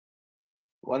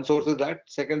 One source is that.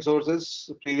 Second source is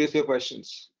previous year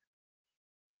questions.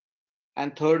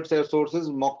 And third source is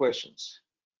mock questions.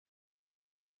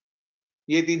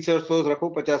 ये 3 source रखो,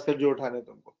 50 set जो उठाने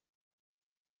तुमको.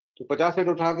 तो 50 set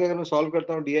उठा के अगर मैं सॉल्व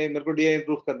करता हूँ DI, मेरे को DI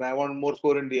improve करना है. I want more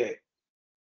score in DI.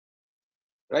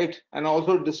 Right? And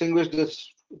also distinguish this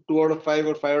 2 out of 5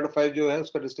 or 5 out of 5 जो है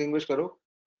उसका distinguish करो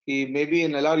कि maybe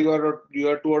in LR you are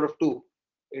 2 out of 2,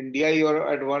 in DI you are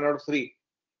at 1 out of 3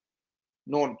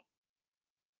 known.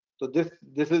 So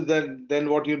this is then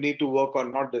what you need to work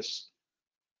on, not this.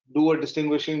 Do a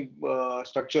distinguishing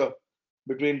structure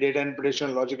between data interpretation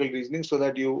and logical reasoning so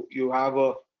that you have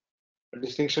a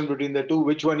distinction between the two,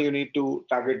 which one you need to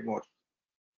target more.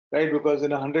 right? Because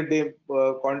in a 100-day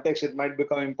context, it might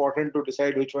become important to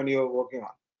decide which one you're working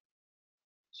on.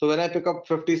 So when I pick up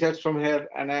 50 sets from here,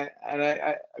 and I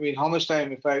mean, how much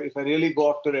time if I really go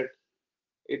after it,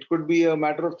 it could be a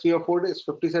matter of 3 or 4 days.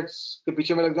 50 sets के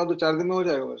पीछे मैं लग जाऊँ तो 4 दिन में हो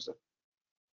जाएगा मेरे से.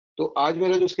 तो आज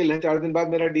मेरा जो स्किल है 4 दिन बाद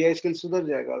मेरा DI स्किल सुधर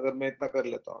जाएगा अगर मैं इतना कर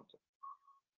लेता हूँ तो.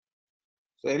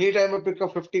 So anytime I pick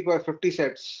up 50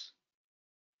 sets,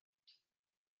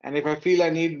 and if I feel I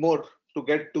need more to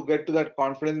get to that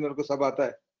confidence, मेरे को सब आता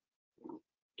है.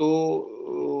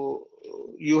 So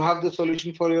you have the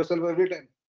solution for yourself every time.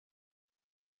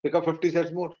 Pick up 50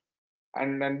 sets more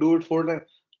and do it 4 times.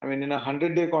 I mean, in a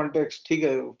 100-day context, ठीक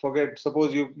है, forget,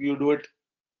 suppose you do it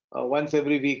once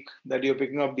every week that you're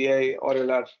picking up DI or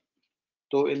LR.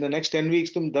 So in the next 10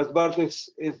 weeks, तुम 10 बार तो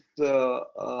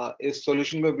इस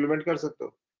solution को implement कर सकते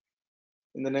हो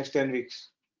in the next 10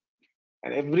 weeks.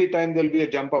 And every time there'll be a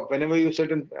jump up. Whenever you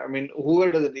sit in, I mean,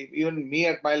 whoever does it, even me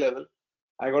at my level,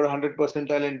 I got 100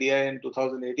 percentile in DI in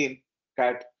 2018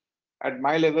 CAT. At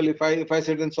my level, if I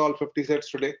sit and solve 50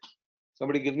 sets today,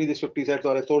 somebody gives me these 50 sets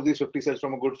or I source these 50 sets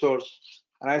from a good source,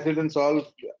 and I sit and solve,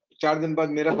 4 दिन बाद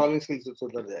मेरा solving skills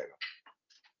सुधर जाएगा,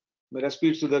 मेरा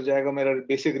speed सुधर जाएगा, मेरा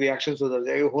basic reaction सुधर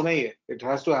जाएगा, होना ही है. It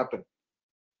has to happen.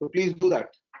 So please do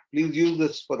that. Please use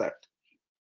this for that.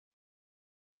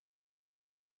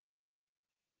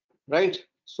 Right.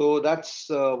 So that's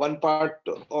one part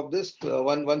of this,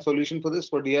 one solution for this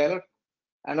for DILR.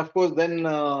 And of course, then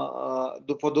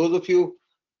for those of you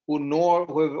who know,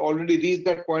 who have already reached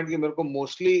that point कि मेरे को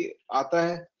mostly आता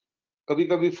है,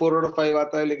 कभी-कभी 4 out of 5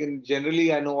 आता है, लेकिन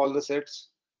generally I know all the sets.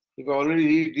 If you already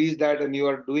reached that and you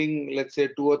are doing, let's say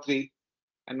 2 or 3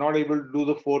 and not able to do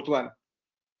the 4th one,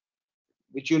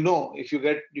 which you know, if you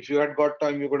had got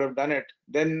time, you could have done it,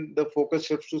 then the focus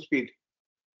shifts to speed.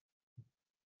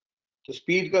 तो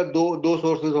speed का दो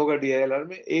sources होगा DILR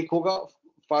में, एक होगा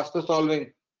faster solving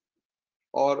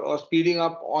और speeding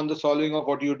up on the solving of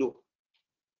what you do.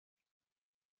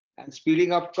 And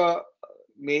speeding up का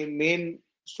main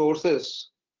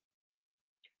sources,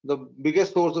 the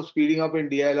biggest source of speeding up in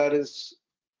DILR is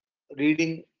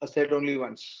reading a set only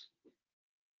once,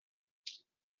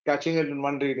 catching it in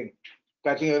one reading,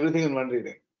 catching everything in one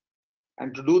reading.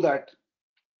 And to do that,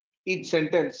 each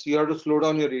sentence you have to slow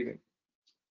down your reading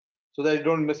so that you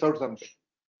don't miss out something.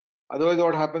 Otherwise,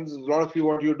 what happens is a lot of you,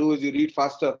 what you do is you read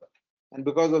faster, and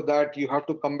because of that, you have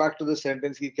to come back to the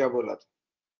sentence ki kya bola tha.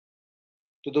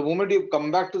 So the moment you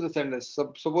come back to the sentence,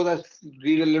 suppose I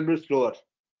read a little bit slower,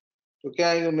 तो क्या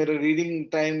है, मेरा reading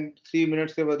time 3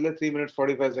 minutes के बदले 3 minutes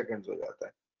 45 seconds हो जाता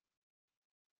है.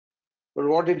 But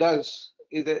what it does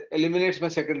is it eliminates my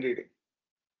second reading.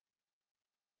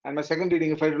 And my second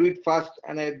reading, if I read fast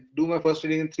and I do my first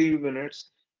reading in 3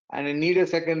 minutes and I need a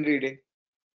second reading,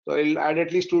 so I'll add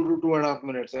at least 2 to 2.5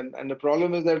 minutes. And the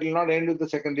problem is that it will not end with the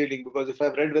second reading, because if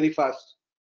I've read very fast,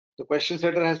 the question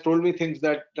setter has told me things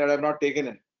that I've not taken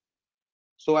in.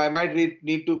 So I might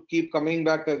need to keep coming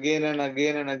back again and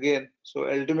again and again. So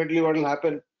ultimately what will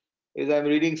happen is I'm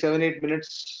reading 7-8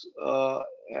 minutes.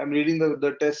 I'm reading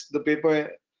the test, the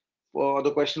paper or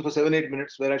the question for 7-8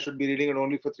 minutes, where I should be reading it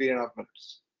only for 3.5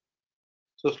 minutes.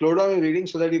 So slow down your reading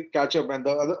so that you catch up. And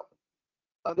the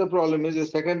other problem is your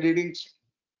second readings.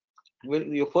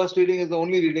 When your first reading is the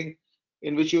only reading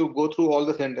in which you go through all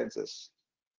the sentences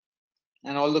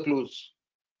and all the clues.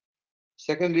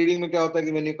 Second reading में क्या होता है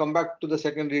कि when you come back to the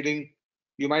second reading,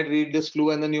 you might read this clue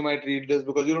and then you might read this,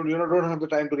 because you don't have the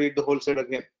time to read the whole set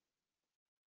again.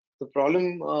 The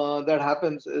problem that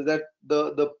happens is that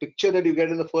the picture that you get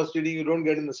in the first reading, you don't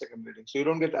get in the second reading. So you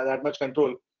don't get that much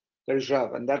control that you should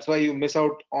have, and that's why you miss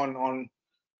out on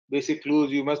basic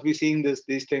clues. You must be seeing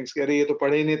these things. अरे ये तो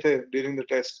पढ़े ही नहीं थे during the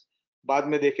test. बाद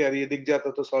में देखे अरे ये दिख जाता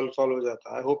तो solve हो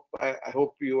जाता. I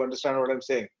hope you understand what I'm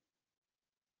saying.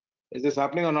 Is this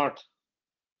happening or not?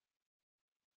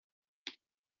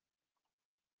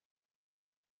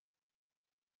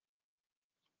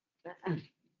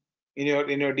 In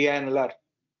your DI and LR,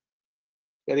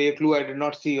 अरे ये clue I did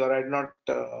not see, or I did not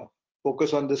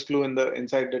focus on this clue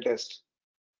inside the test.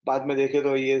 बाद में देखे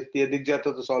तो ये दिख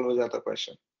जाता तो solve हो जाता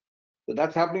question. So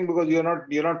that's happening because you're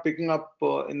not picking up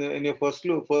in your first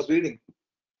reading.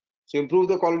 So improve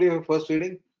the quality of your first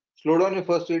reading, slow down your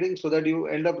first reading so that you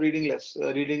end up reading less,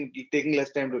 taking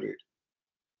less time to read.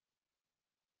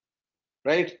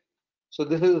 Right? So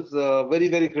this is very,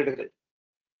 very critical.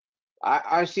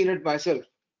 I've seen it myself.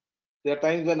 There are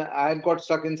times when I have got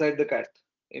stuck inside the cat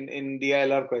in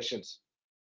DILR questions,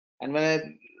 and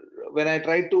when I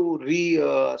tried to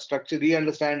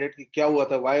re-understand it, kya hua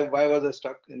tha, why was I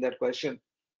stuck in that question,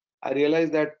 I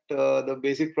realized that the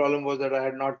basic problem was that I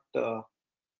had not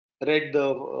read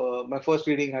the my first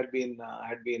reading had been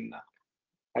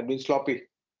sloppy,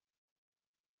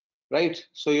 right?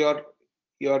 So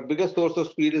your biggest source of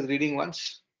speed is reading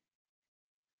once.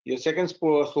 Your second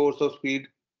source of speed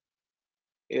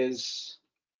is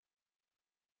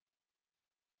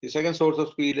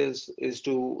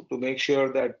to make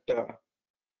sure that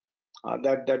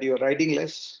that you're writing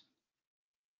less.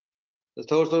 The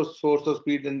third source of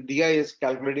speed in DI is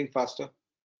calculating faster,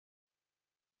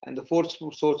 and the fourth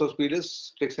source of speed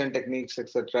is tricks and techniques,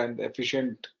 etc., and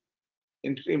efficient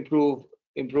improved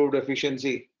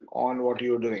efficiency on what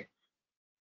you're doing.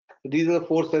 So these are the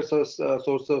four sets of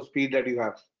sources of speed that you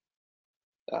have,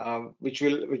 which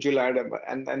will add up.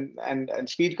 And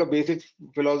speed का basic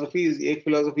philosophy is एक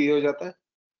philosophy हो जाता है,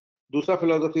 दूसरा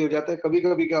philosophy हो जाता है. कभी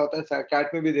कभी क्या होता है,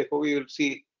 CAT में भी देखोगे, you'll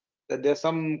see that there are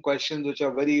some questions which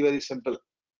are very very simple.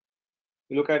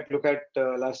 You look at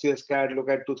last year's CAT, look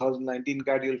at 2019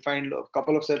 CAT, you'll find a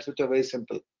couple of sets which are very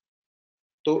simple.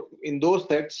 So in those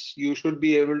sets, you should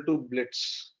be able to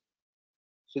blitz.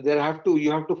 So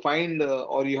you have to find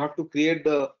or you have to create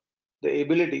the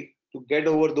ability to get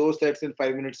over those sets in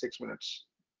 5 minutes, 6 minutes.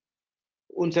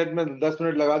 उन set में 10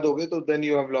 minute लगा दोगे तो then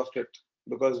you have lost it,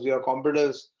 because your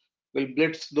competitors will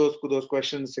blitz those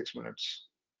questions in 6 minutes.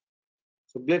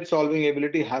 So blitz solving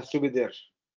ability has to be there.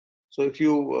 So if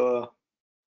you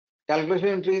calculation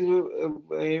entries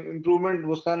improvement,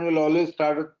 Muskan, will always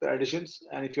start with additions,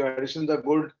 and if your additions are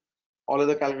good, all of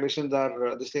the calculations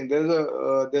are this thing. There's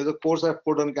a course I've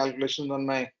put on calculations on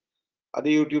my other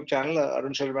YouTube channel,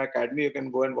 Arun Sharma Academy. You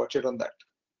can go and watch it on that.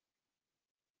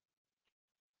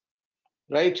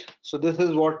 Right. So this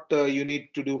is what you need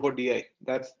to do for DI.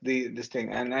 That's this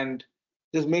thing, and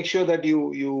just make sure that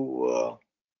you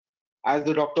as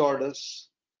the doctor orders,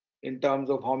 in terms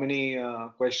of how many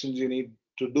questions you need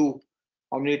to do,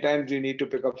 how many times you need to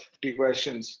pick up 50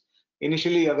 questions.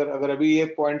 Initially, अगर अभी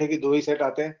ये point है कि 2 ही set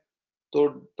आते हैं,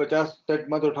 तो 50 set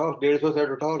मत उठाओ, 150 set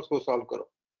उठाओ और उसको solve करो.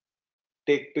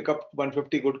 Pick up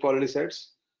 150 good quality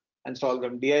sets and solve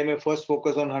them. DI में first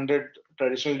focus on 100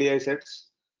 traditional DI sets.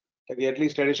 ताकि at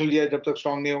least traditional DI जब तक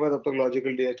strong नहीं होगा, तब तक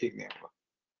logical DI ठीक नहीं होगा.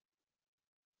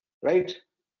 Right?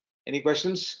 Any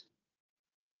questions?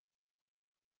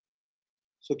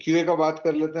 So QA का बात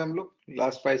कर लेते हैं हम लोग.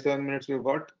 Last 5-7 minutes we've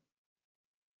got.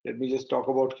 Let me just talk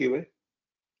about QA.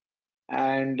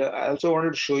 And I also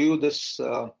wanted to show you this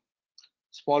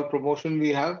small promotion we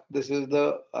have. This is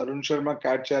the Arun Sharma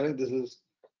CAT challenge. This is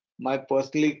my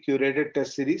personally curated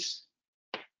test series.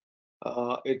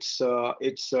 It's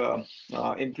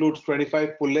includes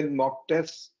 25 full-length mock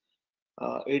tests,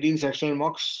 18 sectional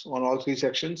mocks on all 3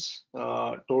 sections,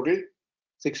 total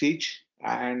 6 each,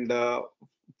 and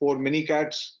 4 mini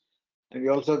CATs. And we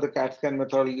also have the CAT scan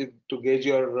methodology to gauge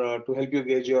your to help you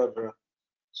gauge your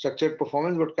structured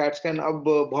performance. But CAT scan अब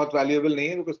बहुत valuable नहीं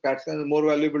है, because CAT scan is more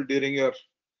valuable during your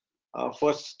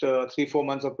first 3-4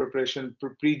 months of preparation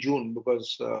pre-June,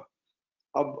 because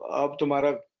अब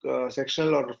तुम्हारा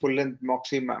sectional और full length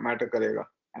moxie matter करेगा.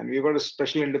 And we've got a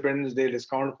special Independence Day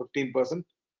discount of 15%.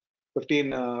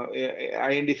 15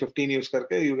 IND 15 use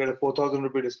करके you get a 4,000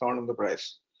 rupee discount on the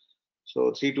price.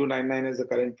 So 3,299 is the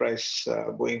current price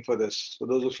going for this. So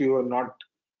those of you who are not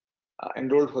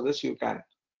enrolled for this, you can.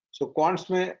 So quants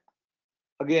में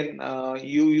again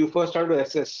you first have to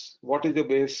assess what is your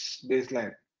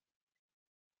baseline.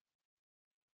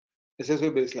 Assess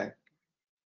your baseline.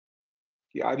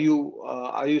 Are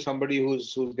you somebody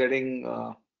who's getting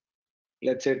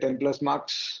let's say 10 plus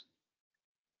marks,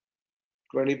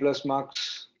 20 plus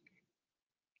marks,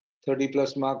 30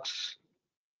 plus marks,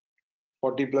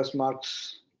 40 plus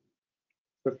marks,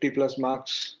 50 plus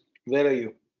marks? Where are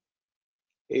you?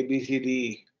 A, B, C, D,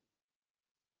 E.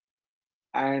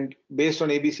 And based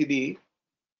on A, B, C, D,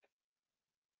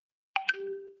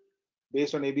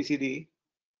 E,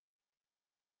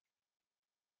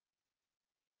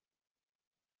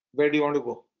 where do you want to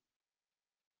go?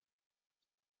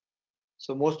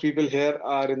 So most people here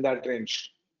are in that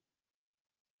range.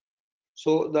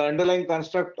 So the underlying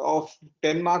construct of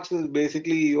 10 marks is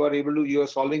basically you are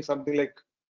solving something like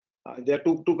there are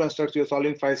two constructs. You're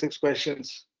solving 5-6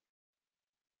 questions,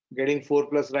 getting 4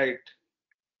 plus right.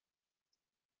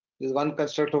 There's one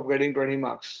construct of getting 20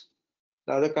 marks.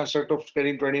 The other construct of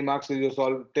getting 20 marks is you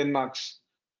solve 10 marks.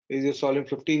 Is you're solving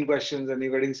 15 questions and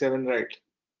you're getting 7 right.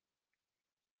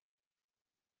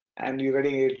 And you're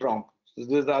getting 8 wrong. So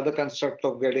this is the other construct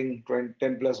of getting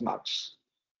 10 plus marks.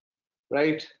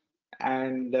 Right?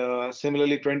 And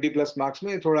similarly 20 plus marks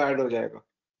में थोड़ा add हो जाएगा.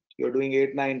 You're doing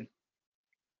 8, 9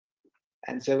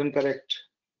 and 7 correct.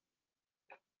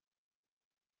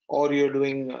 Or you're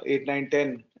doing 8, 9,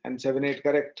 10 and 7, 8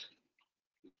 correct.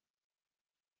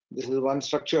 This is one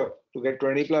structure to get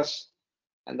 20 plus,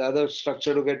 and the other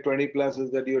structure to get 20 plus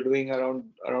is that you're doing around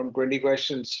 20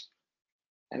 questions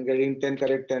and getting 10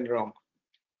 correct, 10 wrong.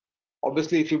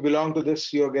 Obviously, if you belong to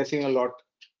this, you're guessing a lot.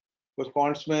 Because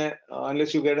quants mein,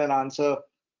 unless you get an answer,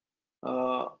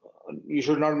 uh, you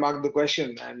should not mark the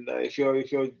question. And if you're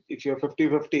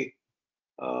 50-50,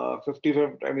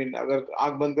 50-50, I mean, अगर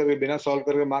आंख बंद करके बिना solve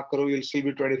करके mark करो, you'll still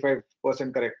be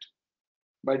 25% correct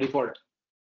by default,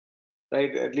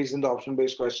 right? At least in the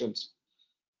option-based questions.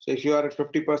 So if you are at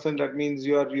 50%, that means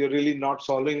you're really not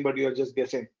solving, but you're just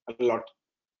guessing a lot,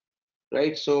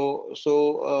 right? So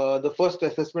the first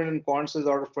assessment in quants is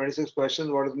out of 26 questions,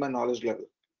 what is my knowledge level?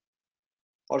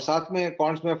 और साथ में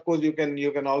quants में of course you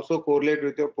can also correlate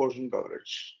with your portion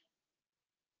coverage.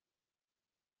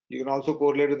 You can also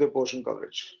correlate with your portion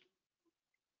coverage.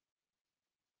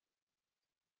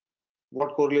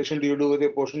 What correlation do you do with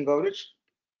your portion coverage?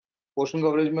 Portion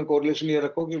coverage में correlation ये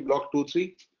रखो कि block 2,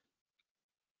 3,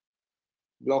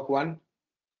 block 1,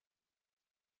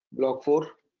 block 4,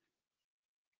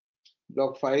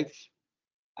 block 5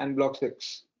 and block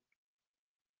 6.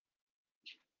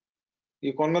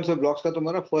 ये कौन से blocks का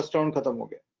तुम्हारा first round खत्म हो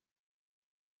गया.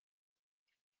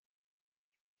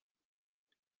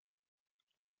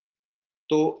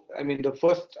 So, I mean, of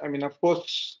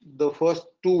course, the first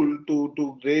tool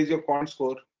to raise your quant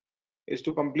score is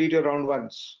to complete your round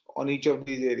ones on each of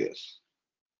these areas.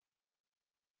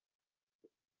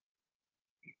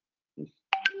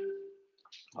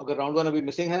 अगर round one अभी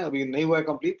missing है, अभी नहीं हुआ है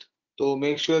complete, so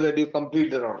make sure that you complete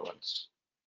the round ones.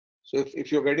 So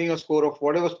if you're getting a score of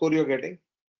whatever score you're getting,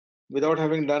 without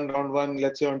having done round one,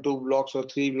 let's say on 2 blocks or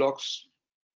 3 blocks,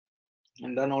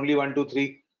 and done only 1, 2,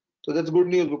 3, so that's good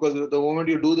news because the moment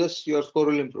you do this, your score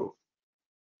will improve.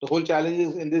 The whole challenge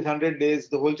is in these 100 days,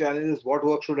 the whole challenge is what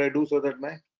work should I do so that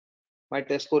my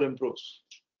test score improves.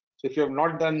 So if you have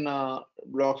not done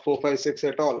blocks 4, 5, 6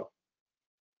 at all,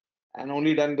 and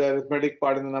only done the arithmetic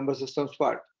part and the number systems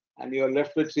part, and you are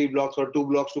left with 3 blocks or 2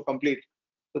 blocks to complete,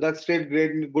 so that's straight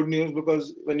great good news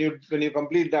because when you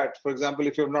complete that, for example,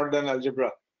 if you have not done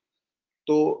algebra,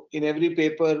 so in every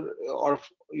paper, or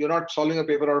you're not solving a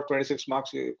paper out of 26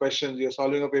 marks questions, you're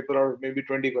solving a paper out of maybe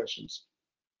 20 questions,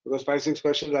 because 5, 6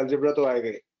 questions algebra to आएगा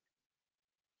ही.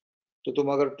 तो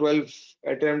तुम अगर 12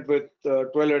 attempt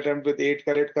with 8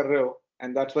 correct कर रहे हो,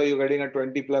 and that's why you're getting a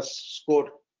 20 plus score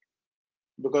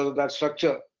because of that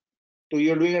structure. So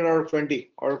you're doing it out of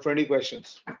 20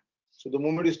 questions. So the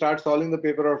moment you start solving the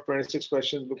paper out of 26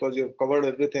 questions because you've covered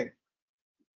everything,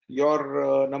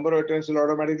 your number of attempts will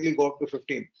automatically go up to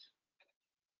 15.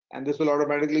 And this will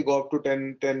automatically go up to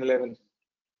 10, 11.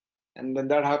 And when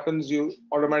that happens, you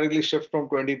automatically shift from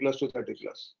 20 plus to 30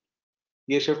 plus.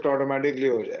 Ye shift automatically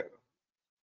ho jayega.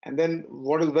 And then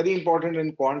what is very important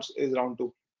in quants is round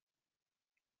 2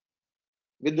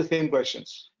 with the same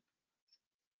questions.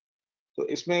 So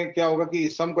इसमें क्या होगा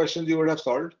कि some questions you would have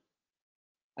solved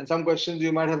and some questions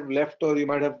you might have left or you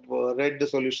might have read the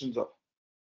solutions of.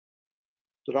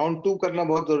 So round 2 करना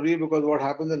बहुत जरूरी है because what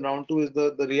happens in round 2 is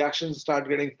the reactions start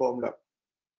getting formed up.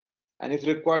 And if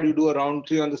required, you do a round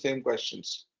 3 on the same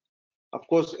questions. Of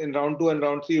course, in round 2 and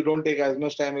round 3, you don't take as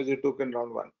much time as you took in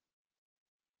round 1.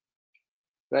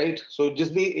 Right? So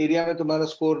just the area में तुम्हारा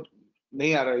score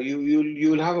नहीं आ रहा है,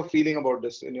 you will have a feeling about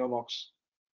this in your mocks.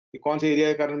 कौन से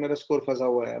area के कारण मेरा score फंसा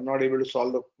हुआ है. I'm not able to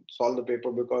solve the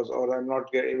paper because, or I'm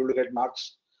not able to get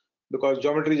marks because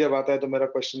geometry जब आता है तो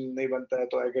मेरा question नहीं बनता है,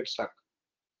 तो I get stuck.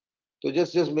 So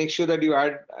just make sure that you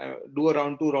do a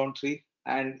round 2, round 3,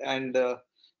 and there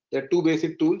are 2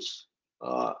 basic tools.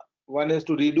 One is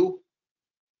to redo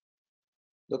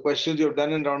the questions you have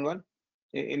done in round 1.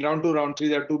 In round 2, round 3,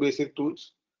 there are 2 basic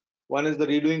tools. One is the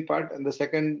redoing part, and the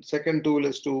second tool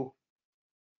is to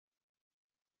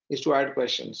add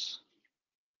questions.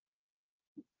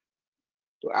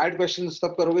 तो add questions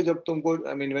तब करोगे जब तुमको,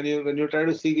 I mean, when you try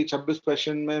to see कि 26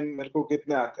 question में मेरे को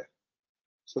कितने आते हैं.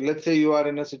 So let's say you are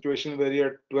in a situation where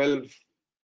you're 12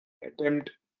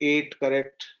 attempt 8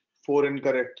 correct, 4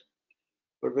 incorrect.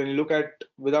 But when you look at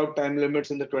without time limits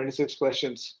in the 26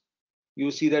 questions,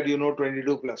 you see that you know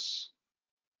 22 plus.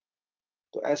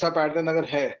 So ऐसा pattern अगर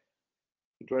है,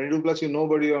 22 plus you know,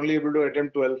 but you're only able to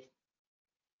attempt 12.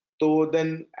 So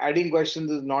then adding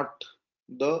questions is not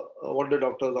what the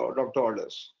doctor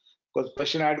orders. Because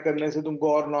question add करने से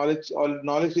तुमको और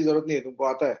knowledge की जरूरत नहीं है, तुमको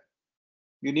आता है.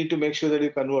 You need to make sure that you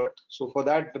convert. So for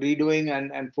that, redoing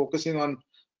and focusing on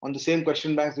the same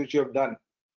question banks which you have done,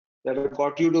 that have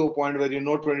got you to a point where you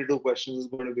know 22 questions is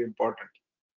going to be important.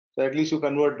 So at least you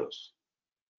convert those.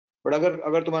 But agar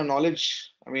तुम्हारा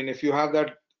knowledge, I mean, if you have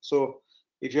that, so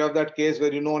if you have that case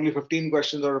where you know only 15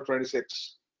 questions out of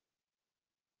 26,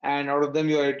 and out of them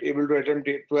you are able to attempt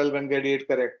 12 and get 8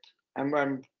 correct. I'm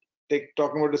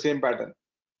talking about the same pattern.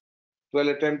 12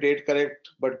 attempt, 8 correct,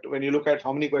 but when you look at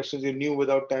how many questions you knew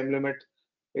without time limit,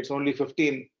 it's only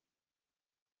 15.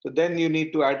 So then you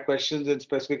need to add questions in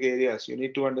specific areas. You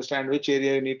need to understand which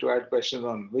area you need to add questions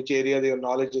on, which area your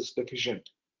knowledge is deficient.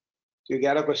 तो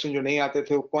 11 question जो नहीं आते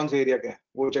थे वो कौन से area के हैं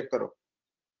वो चेक करो,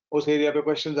 उस एरिया पे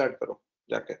क्वेश्चंस ऐड करो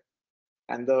जाके.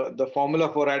 And the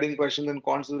formula for adding questions in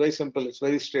quants is very simple. It's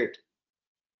very straight.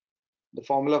 The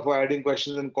formula for adding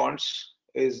questions in quants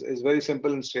is very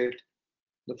simple and straight.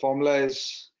 The formula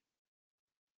is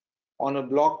on a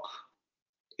block.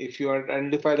 If you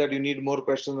identify that you need more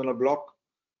questions on a block,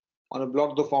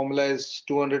 the formula is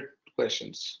 200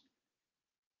 questions.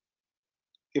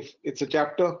 If it's a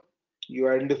chapter, you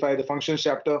identify the functions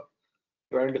chapter,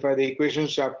 you identify the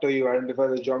equations chapter, you identify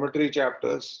the geometry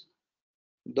chapters.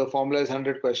 The formula is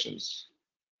 100 questions.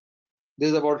 This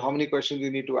is about how many questions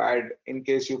you need to add in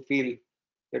case you feel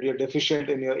that you're deficient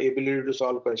in your ability to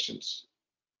solve questions.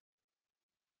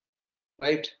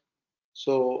 Right?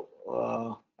 So,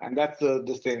 and that's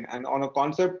this thing. And on a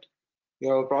concept, you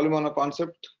have a problem on a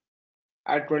concept,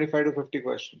 add 25 to 50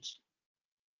 questions.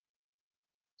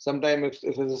 Sometimes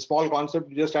if it's a small concept,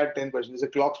 you just add 10 questions. It's a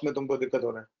clocks mein tumko dikkat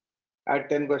ho raha hai. Add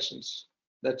 10 questions.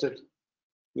 That's it.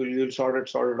 You'll sort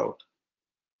it out.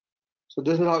 So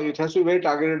this is how it has to be very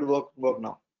targeted work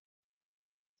now.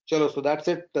 Chalo, so that's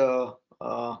it.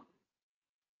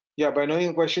 Yeah, by knowing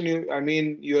a question,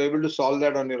 you're able to solve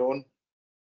that on your own.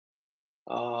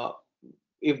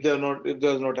 If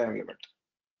there's no time limit.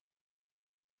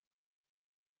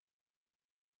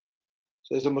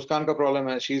 So it's a Muskan ka problem,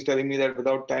 and she's telling me that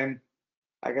without time,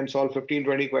 I can solve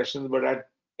 15-20 questions, but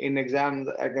in exams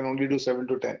I can only do 7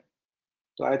 to 10.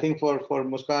 So I think for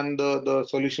Muskan the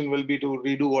solution will be to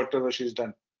redo whatever she's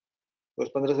done.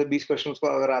 Because 15 से 20 question उसको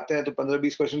अगर आते हैं तो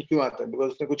 15-20 question क्यों आते हैं?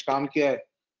 Because उसने कुछ काम किया है,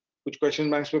 कुछ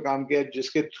क्वेश्चन बैंक्स पे काम किया है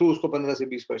जिसके थ्रू उसको 15 से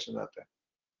 20 क्वेश्चन आते हैं.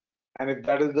 And if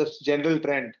that is the general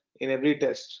trend in every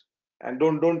test, and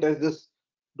don't test this,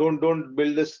 don't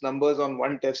build this numbers on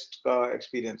one test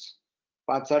experience.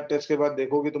 5-7 test के बाद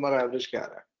देखो कि तुम्हारा एवरेज क्या आ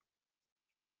रहा है.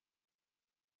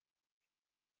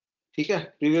 ठीक है,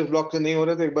 प्रीवियस ब्लॉक से नहीं हो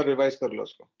रहे तो एक बार रिवाइज कर लो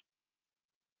उसको.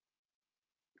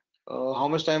 How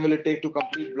much time will it take to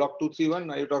complete block 231?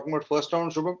 Are you talking about first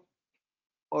round, Shubham,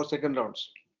 or second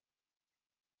rounds?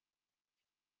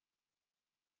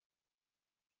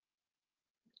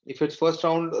 If it's first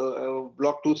round,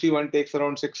 block 231 takes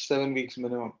around 6-7 weeks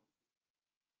minimum.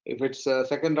 If it's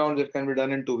second round, it can be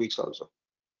done in 2 weeks also.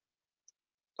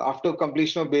 After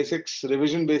completion of basics,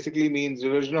 revision basically means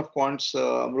revision of quants,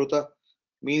 Amruta,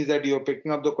 means that you're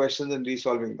picking up the questions and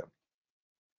resolving them.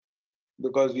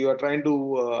 Because you are trying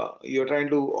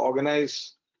to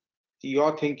organize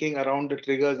your thinking around the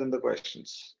triggers and the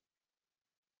questions.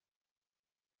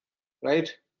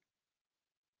 Right?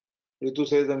 Ritu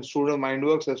says, I'm student of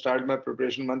MindWorks. I started my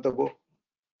preparation a month ago.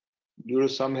 Due to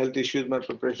some health issues, my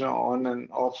preparation on and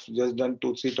off, just done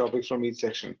 2-3 topics from each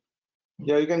section.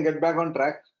 Yeah, you can get back on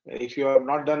track. If you have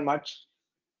not done much,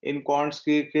 in quants,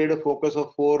 create a focus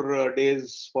of 4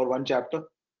 days for one chapter,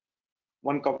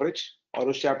 one coverage. और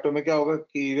उस chapter में क्या होगा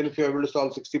कि even if you are able to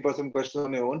solve 60% questions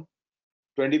on your own,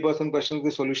 20% questions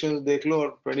के solutions देख लो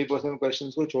और 20%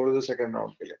 questions को छोड़ दो second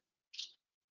round के लिए.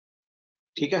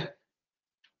 ठीक है?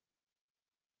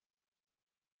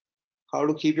 How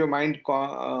to keep your mind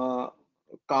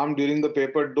calm during the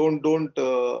paper? Don't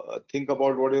think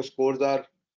about what your scores are.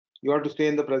 You have to stay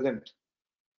in the present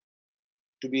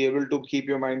to be able to keep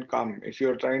your mind calm. If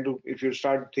you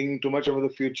start thinking too much about the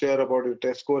future, about your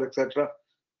test score, etc.,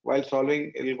 while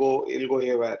solving, it'll go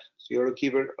haywire. So you have to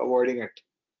keep avoiding it.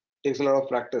 It takes a lot of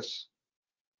practice.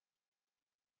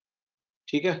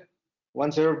 ठीक है?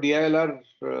 One set of DI,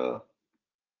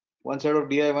 one set of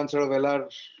LR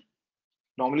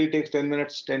normally takes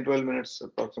 10-12 minutes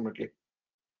approximately.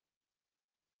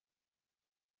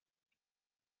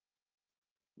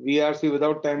 VRC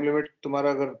without time limit,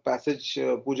 तुम्हारा अगर passage,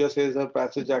 Pooja says her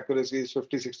passage accuracy is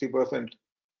 50-60%.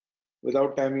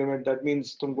 Without time limit, that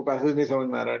means तुमको passage नहीं समझ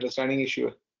में आ रहा है, understanding issue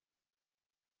है.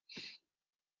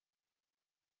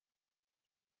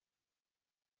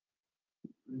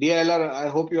 DILR, I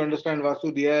hope you understand,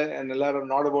 Vasu, DI and LR are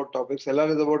not about topics. LR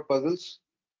is about puzzles.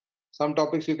 Some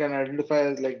topics you can identify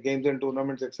as like games and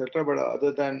tournaments, etc. But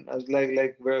other than as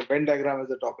like Venn diagram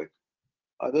is a topic.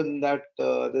 Other than that,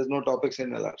 there's no topics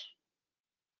in LR.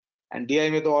 And DI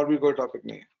में तो और भी कोई topic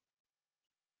नहीं है.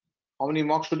 How many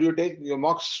mocks should you take? Your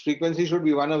mocks frequency should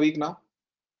be 1 a week now.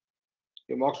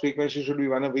 Your mocks frequency should be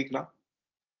 1 a week now.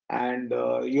 And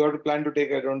you have to plan to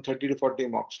take around 30 to 40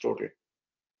 mocks total.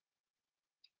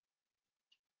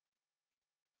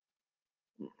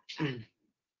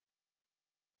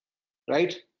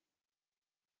 right?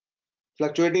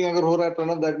 Fluctuating agar ho raha hai,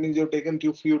 Pranav, that means you've taken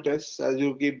few tests. As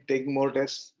you keep taking more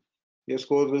tests, your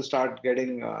scores will start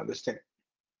getting this thing.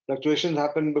 Fluctuations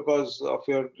happen because of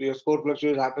your score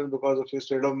fluctuations happen because of your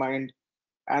state of mind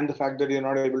and the fact that you're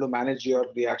not able to manage your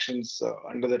reactions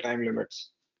under the time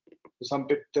limits. So some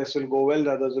tests will go well,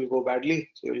 the others will go badly.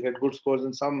 So you'll get good scores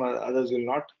in some, others will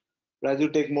not. But as you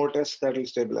take more tests, that will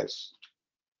stabilize.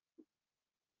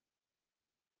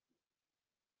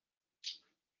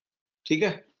 ठीक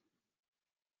है?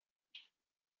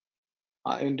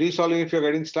 In resolving, if you're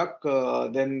getting stuck,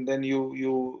 then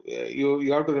you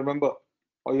have to remember,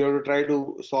 or you have to try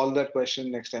to solve that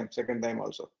question next time, second time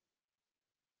also.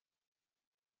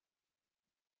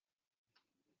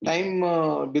 Time,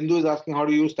 Bindu is asking how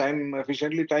to use time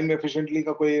efficiently. Time efficiently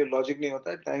का कोई logic नहीं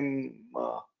होता है. Time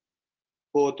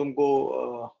को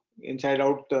तुमको inside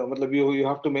out मतलब you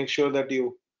have to make sure that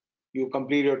you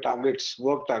complete your targets,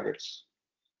 work targets.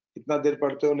 कितना देर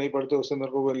पढ़ते हो नहीं पढ़ते हो उससे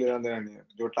मेरे को कोई लेना देना नहीं है.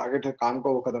 जो टारगेट है काम का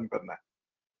वो खत्म करना है.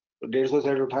 तो 150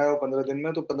 सेट उठाया हो 15 दिन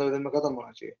में तो 15 दिन में खत्म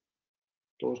होना चाहिए.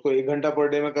 तो उसको 1 घंटा पर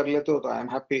डे में कर लेते हो तो आई एम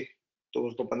हैप्पी. तो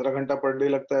उसको 15 घंटा पर डे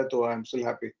लगता है तो I am still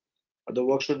happy. The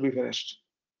work should be finished.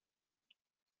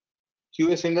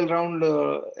 QA single round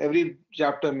every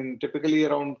chapter. I mean, typically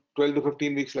around 12 to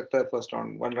 15 weeks लगता है first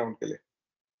round, one round के लिए.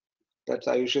 That's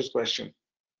Ayush's question.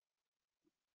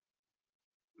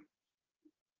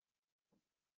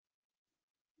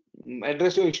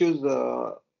 Address your issues.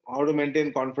 How to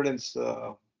maintain confidence.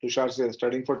 Tushar says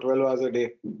studying for 12 hours a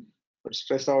day, but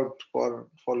stress out for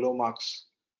low marks.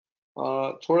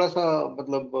 थोड़ा सा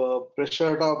मतलब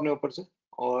pressure हटाओ अपने ऊपर से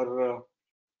और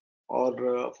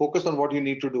focus on what you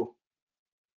need to do,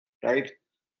 right?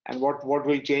 And what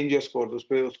will change your score. उस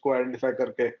पे उसको identify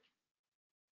करके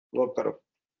work करो.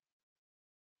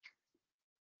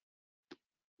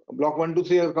 ब्लॉक 1 2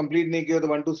 3 अगर कंप्लीट नहीं किया तो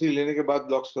 1 2 3 लेने के बाद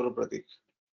ब्लॉक्स करो प्रतीक.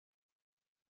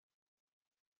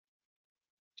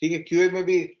 ठीक है. क्यूए में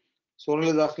भी Sonal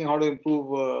is asking how to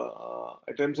improve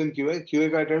attempts in QA. QA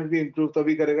का अटेम्प्ट भी इंप्रूव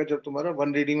तभी करेगा जब तुम्हारा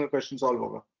वन रीडिंग में क्वेश्चन सॉल्व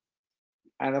होगा.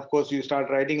 And of course, you start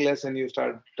writing less and you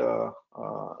start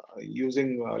using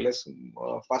less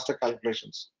faster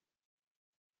calculations.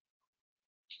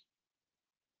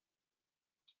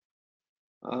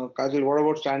 Kajal, what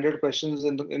about standard questions?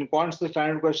 In quants, the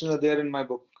standard questions are there in my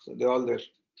book. So they're all there.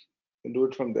 You can do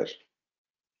it from there.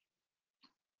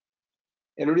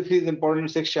 LOD3 is important in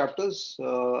 6 chapters.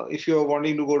 If you are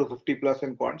wanting to go to 50 plus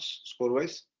in quants,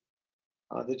 score-wise,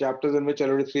 the chapters in which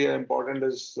LOD3 are important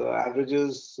is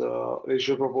averages,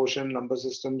 ratio proportion, number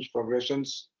systems,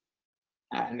 progressions,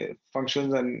 and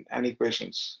functions and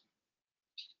equations.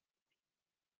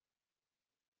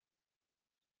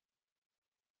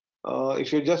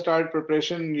 If you just start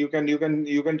preparation, you can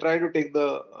try to take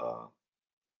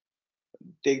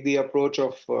the approach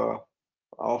of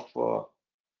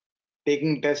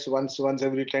taking tests once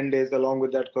every 10 days along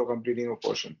with that completing a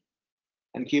portion,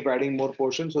 and keep adding more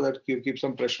portions so that you keep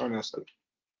some pressure on yourself.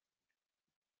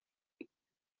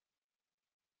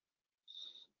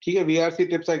 ठीक है. VRC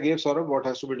tips I gave, Saurabh, what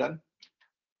has to be done.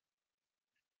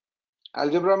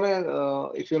 Algebra mein,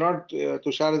 if you're not,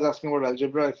 Tushar is asking about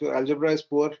algebra. If your algebra is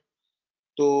poor,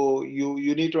 so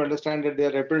you need to understand that there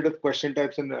are repetitive question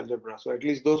types in algebra. So at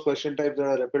least those question types that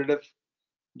are repetitive,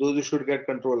 those you should get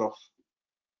control of.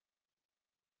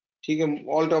 ठीक है.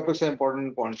 All topics are important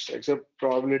in quants except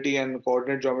probability and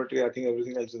coordinate geometry. I think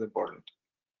everything else is important.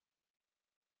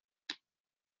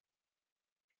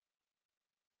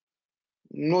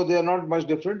 No, they are not much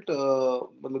different.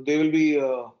 They will be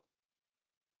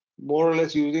more or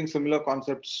less using similar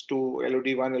concepts to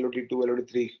LOD1, LOD2,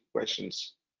 LOD3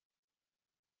 questions.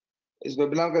 This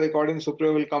webinar recording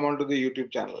Supriya will come onto the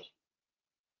YouTube channel.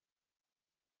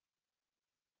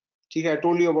 I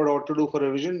told you about what to do for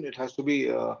revision. It has to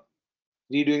be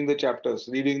redoing the chapters,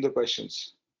 redoing the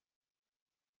questions.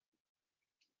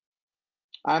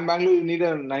 I'm Bangalore, you need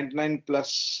a 99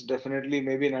 plus, definitely,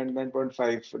 maybe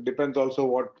 99.5. It depends also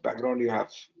what background you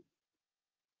have.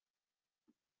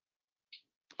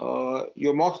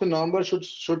 Your mocks in November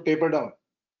should taper down.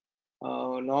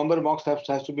 November mocks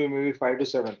has to be maybe 5 to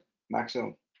 7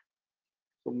 maximum.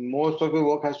 So most of your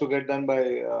work has to get done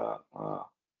by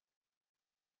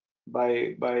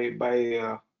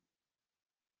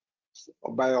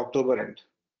October end,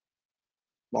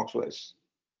 mocks wise.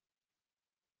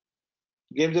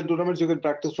 Games and tournaments you can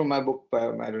practice from my book,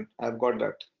 Myron. I've got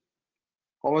that.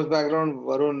 Commerce background,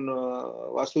 Varun,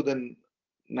 Vasu, then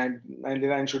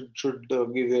 99 should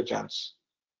give you a chance.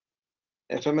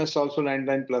 FMS also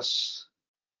 99 plus.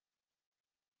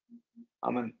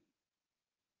 Aman.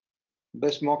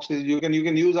 Best mock series. You can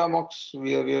use our mocks.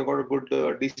 We have got a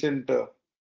good decent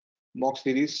mock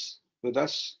series with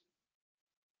us.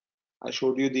 I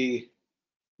showed you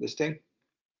this thing.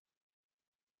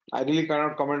 I really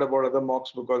cannot comment about other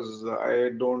mocks because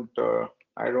I don't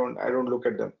look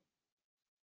at them.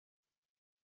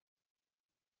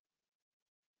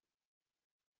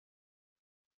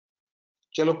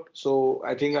 Chalo. So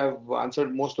I think I've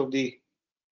answered most of the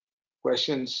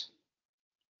questions.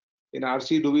 In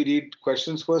RC, do we read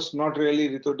questions first? Not really,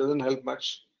 Ritu. It doesn't help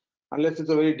much. Unless it's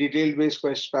a very detailed based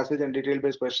passage and detailed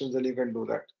based questions, then you can do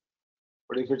that.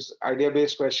 But if it's idea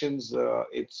based questions,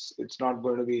 it's not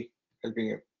going to be helping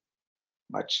you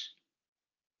much.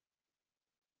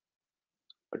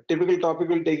 A typical topic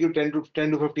will take you 10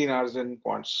 to 15 hours in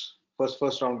quants.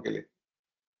 First round ke liye.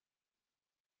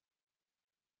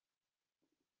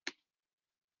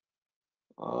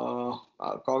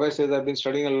 Kaveh says, I've been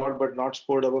studying a lot but not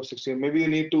scored above 16. Maybe you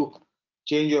need to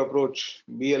change your approach.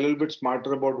 Be a little bit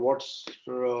smarter about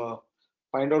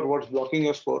find out what's blocking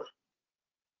your score.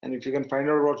 And if you can find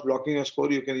out what's blocking your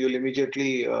score, you'll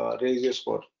immediately raise your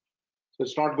score. So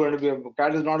it's not going to be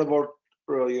CAD is not about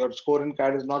your score in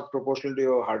CAD is not proportional to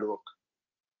your hard work.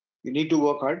 You need to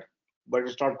work hard, but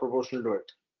it's not proportional to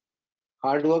it.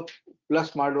 Hard work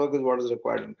plus smart work is what is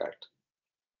required in CAD.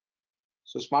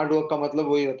 So smart work का मतलब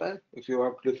वही होता है. If you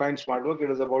have to define smart work, it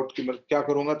is about कि मैं क्या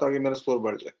करूँगा ताकि मेरा स्कोर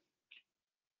बढ़ जाए.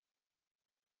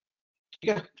 ठीक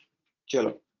है?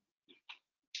 चलो.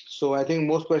 So I think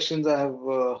most questions I have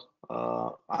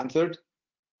answered.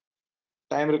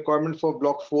 Time requirement for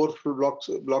block 4 to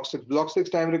block 6. Block 6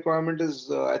 time requirement is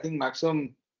I think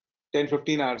maximum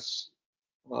 10-15 hours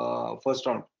first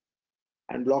round.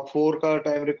 And block 4 ka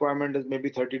time requirement is maybe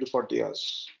 30 to 40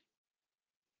 hours.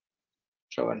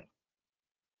 Shravan.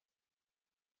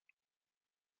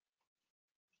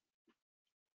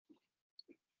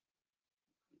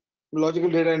 Logical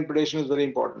data interpretation is very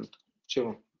important.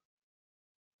 Shivam.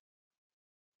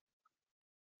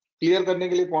 Clear करने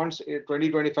के लिए points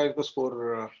 20-25 का score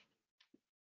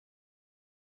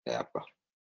है आपका.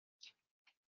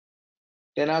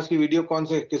 10 hours की video कौन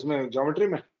से किसमें ज्योमेट्री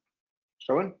में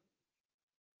श्रवण.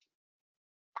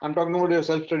 I'm talking about your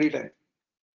self study time.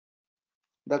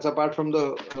 That's apart from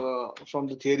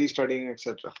the theory studying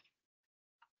etc.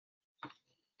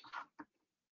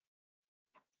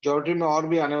 Geometry में और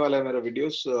भी आने वाला है मेरा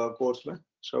वीडियोस कोर्स में.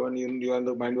 श्रवण you and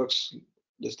the Mindworks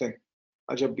this thing.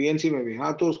 अच्छा पीएनसी में भी.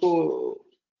 हाँ तो उसको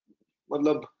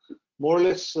मतलब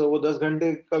मोरलेस वो 10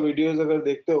 घंटे का वीडियोस अगर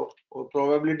देखते हो और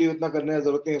प्रोबेबिलिटी उतना करने की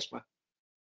जरूरत नहीं है उसमें.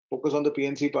 Focus on the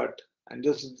PNC part and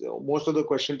just most of the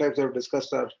question types I've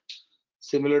discussed are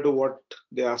similar to what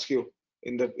they ask you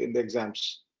in the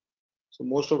exams. So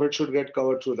most of it should get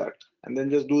covered through that, and then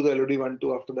just do the LOD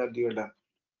 1-2 after that you're done.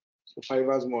 So 5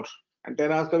 hours more. And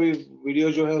 10 hours का भी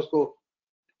video जो है उसको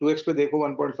 2x पे देखो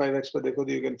 1.5x पे देखो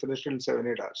तो you can finish it in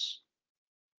 7-8 hours.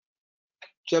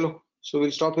 चलो, so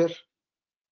we'll stop here.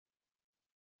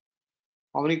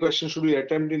 How many questions should we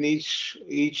attempt in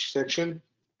each section?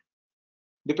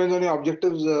 Depends on your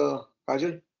objectives,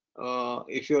 Kajal.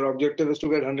 If your objective is to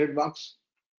get 100 marks,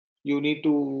 you need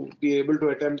to be able to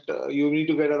attempt, you need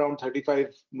to get around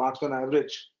 35 marks on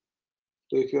average.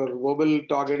 So if your verbal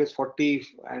target is 40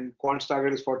 and quants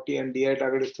target is 40 and DI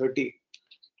target is 30,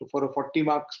 so for a 40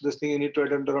 marks, this thing you need to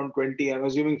attempt around 20. I'm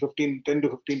assuming 10 to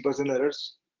 15%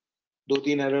 errors.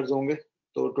 2-3 errors होंगे.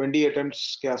 So 20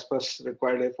 attempts के आसपास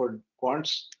required है for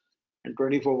quants and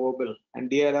 20 for verbal. And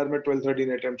DIR में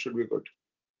 12-13 attempts should be good.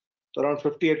 So around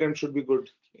 50 attempts should be good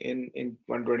in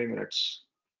 120 minutes.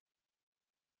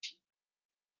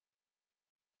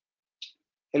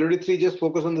 LOD3 just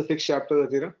focus on the 6 chapters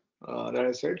that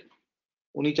I said.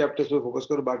 उन्हीं chapters पे focus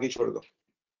करो, बाकी छोड़ दो.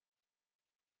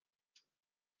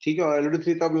 ठीक है. और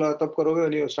LOD3 तब करोगे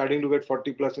when you're starting to get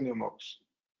 40 plus in your mocks.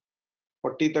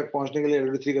 40 तक पहुंचने के लिए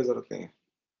LOD3 का जरूरत नहीं है.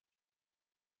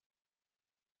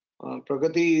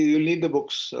 Pragati, you'll need the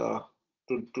books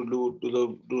to do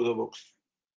the books.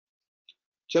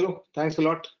 Chalo, thanks a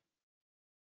lot.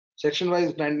 Section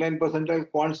wise 99 percentile,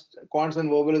 quants and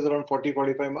verbal is around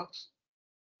 40-45 marks.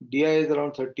 DI is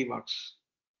around 30 marks.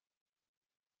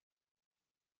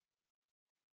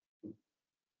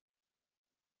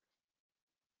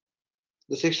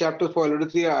 The 6 chapters for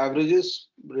LOD3 are averages,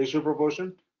 ratio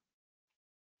proportion,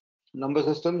 number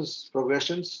systems,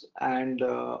 progressions, and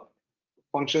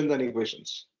functions and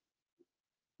equations.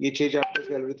 ये 6 chapters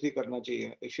के LOD3 करना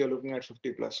चाहिए if you're looking at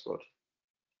 50 plus score.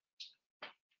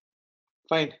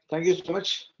 Fine. Thank you so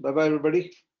much. Bye bye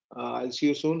everybody. I'll see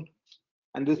you soon.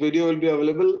 And this video will be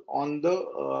available on the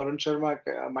Arun Sharma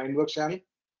Mindworks channel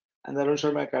and the Arun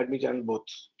Sharma Academy channel both.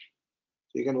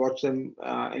 So you can watch them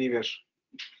anywhere.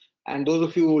 And those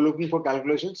of you who are looking for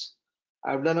calculations,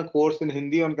 I've done a course in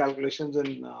Hindi on calculations on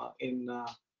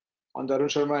the Arun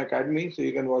Sharma Academy, so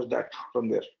you can watch that from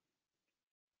there.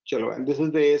 Chalo, and this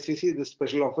is the ASCC, this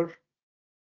special offer,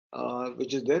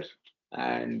 which is there,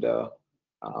 and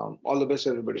all the best,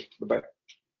 everybody. Bye bye.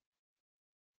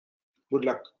 Good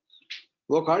luck.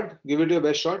 Work hard, give it your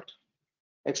best shot.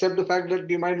 Accept the fact that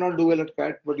you might not do well at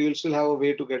CAT, but you'll still have a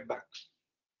way to get back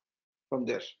from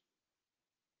there.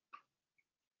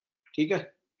 Okay?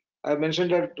 I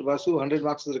mentioned that Vasu 100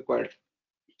 marks is required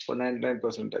for 99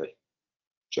 percentile.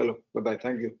 Chalo, bye bye.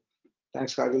 Thank you.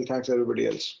 Thanks, Kajal. Thanks, everybody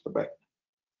else. Bye bye.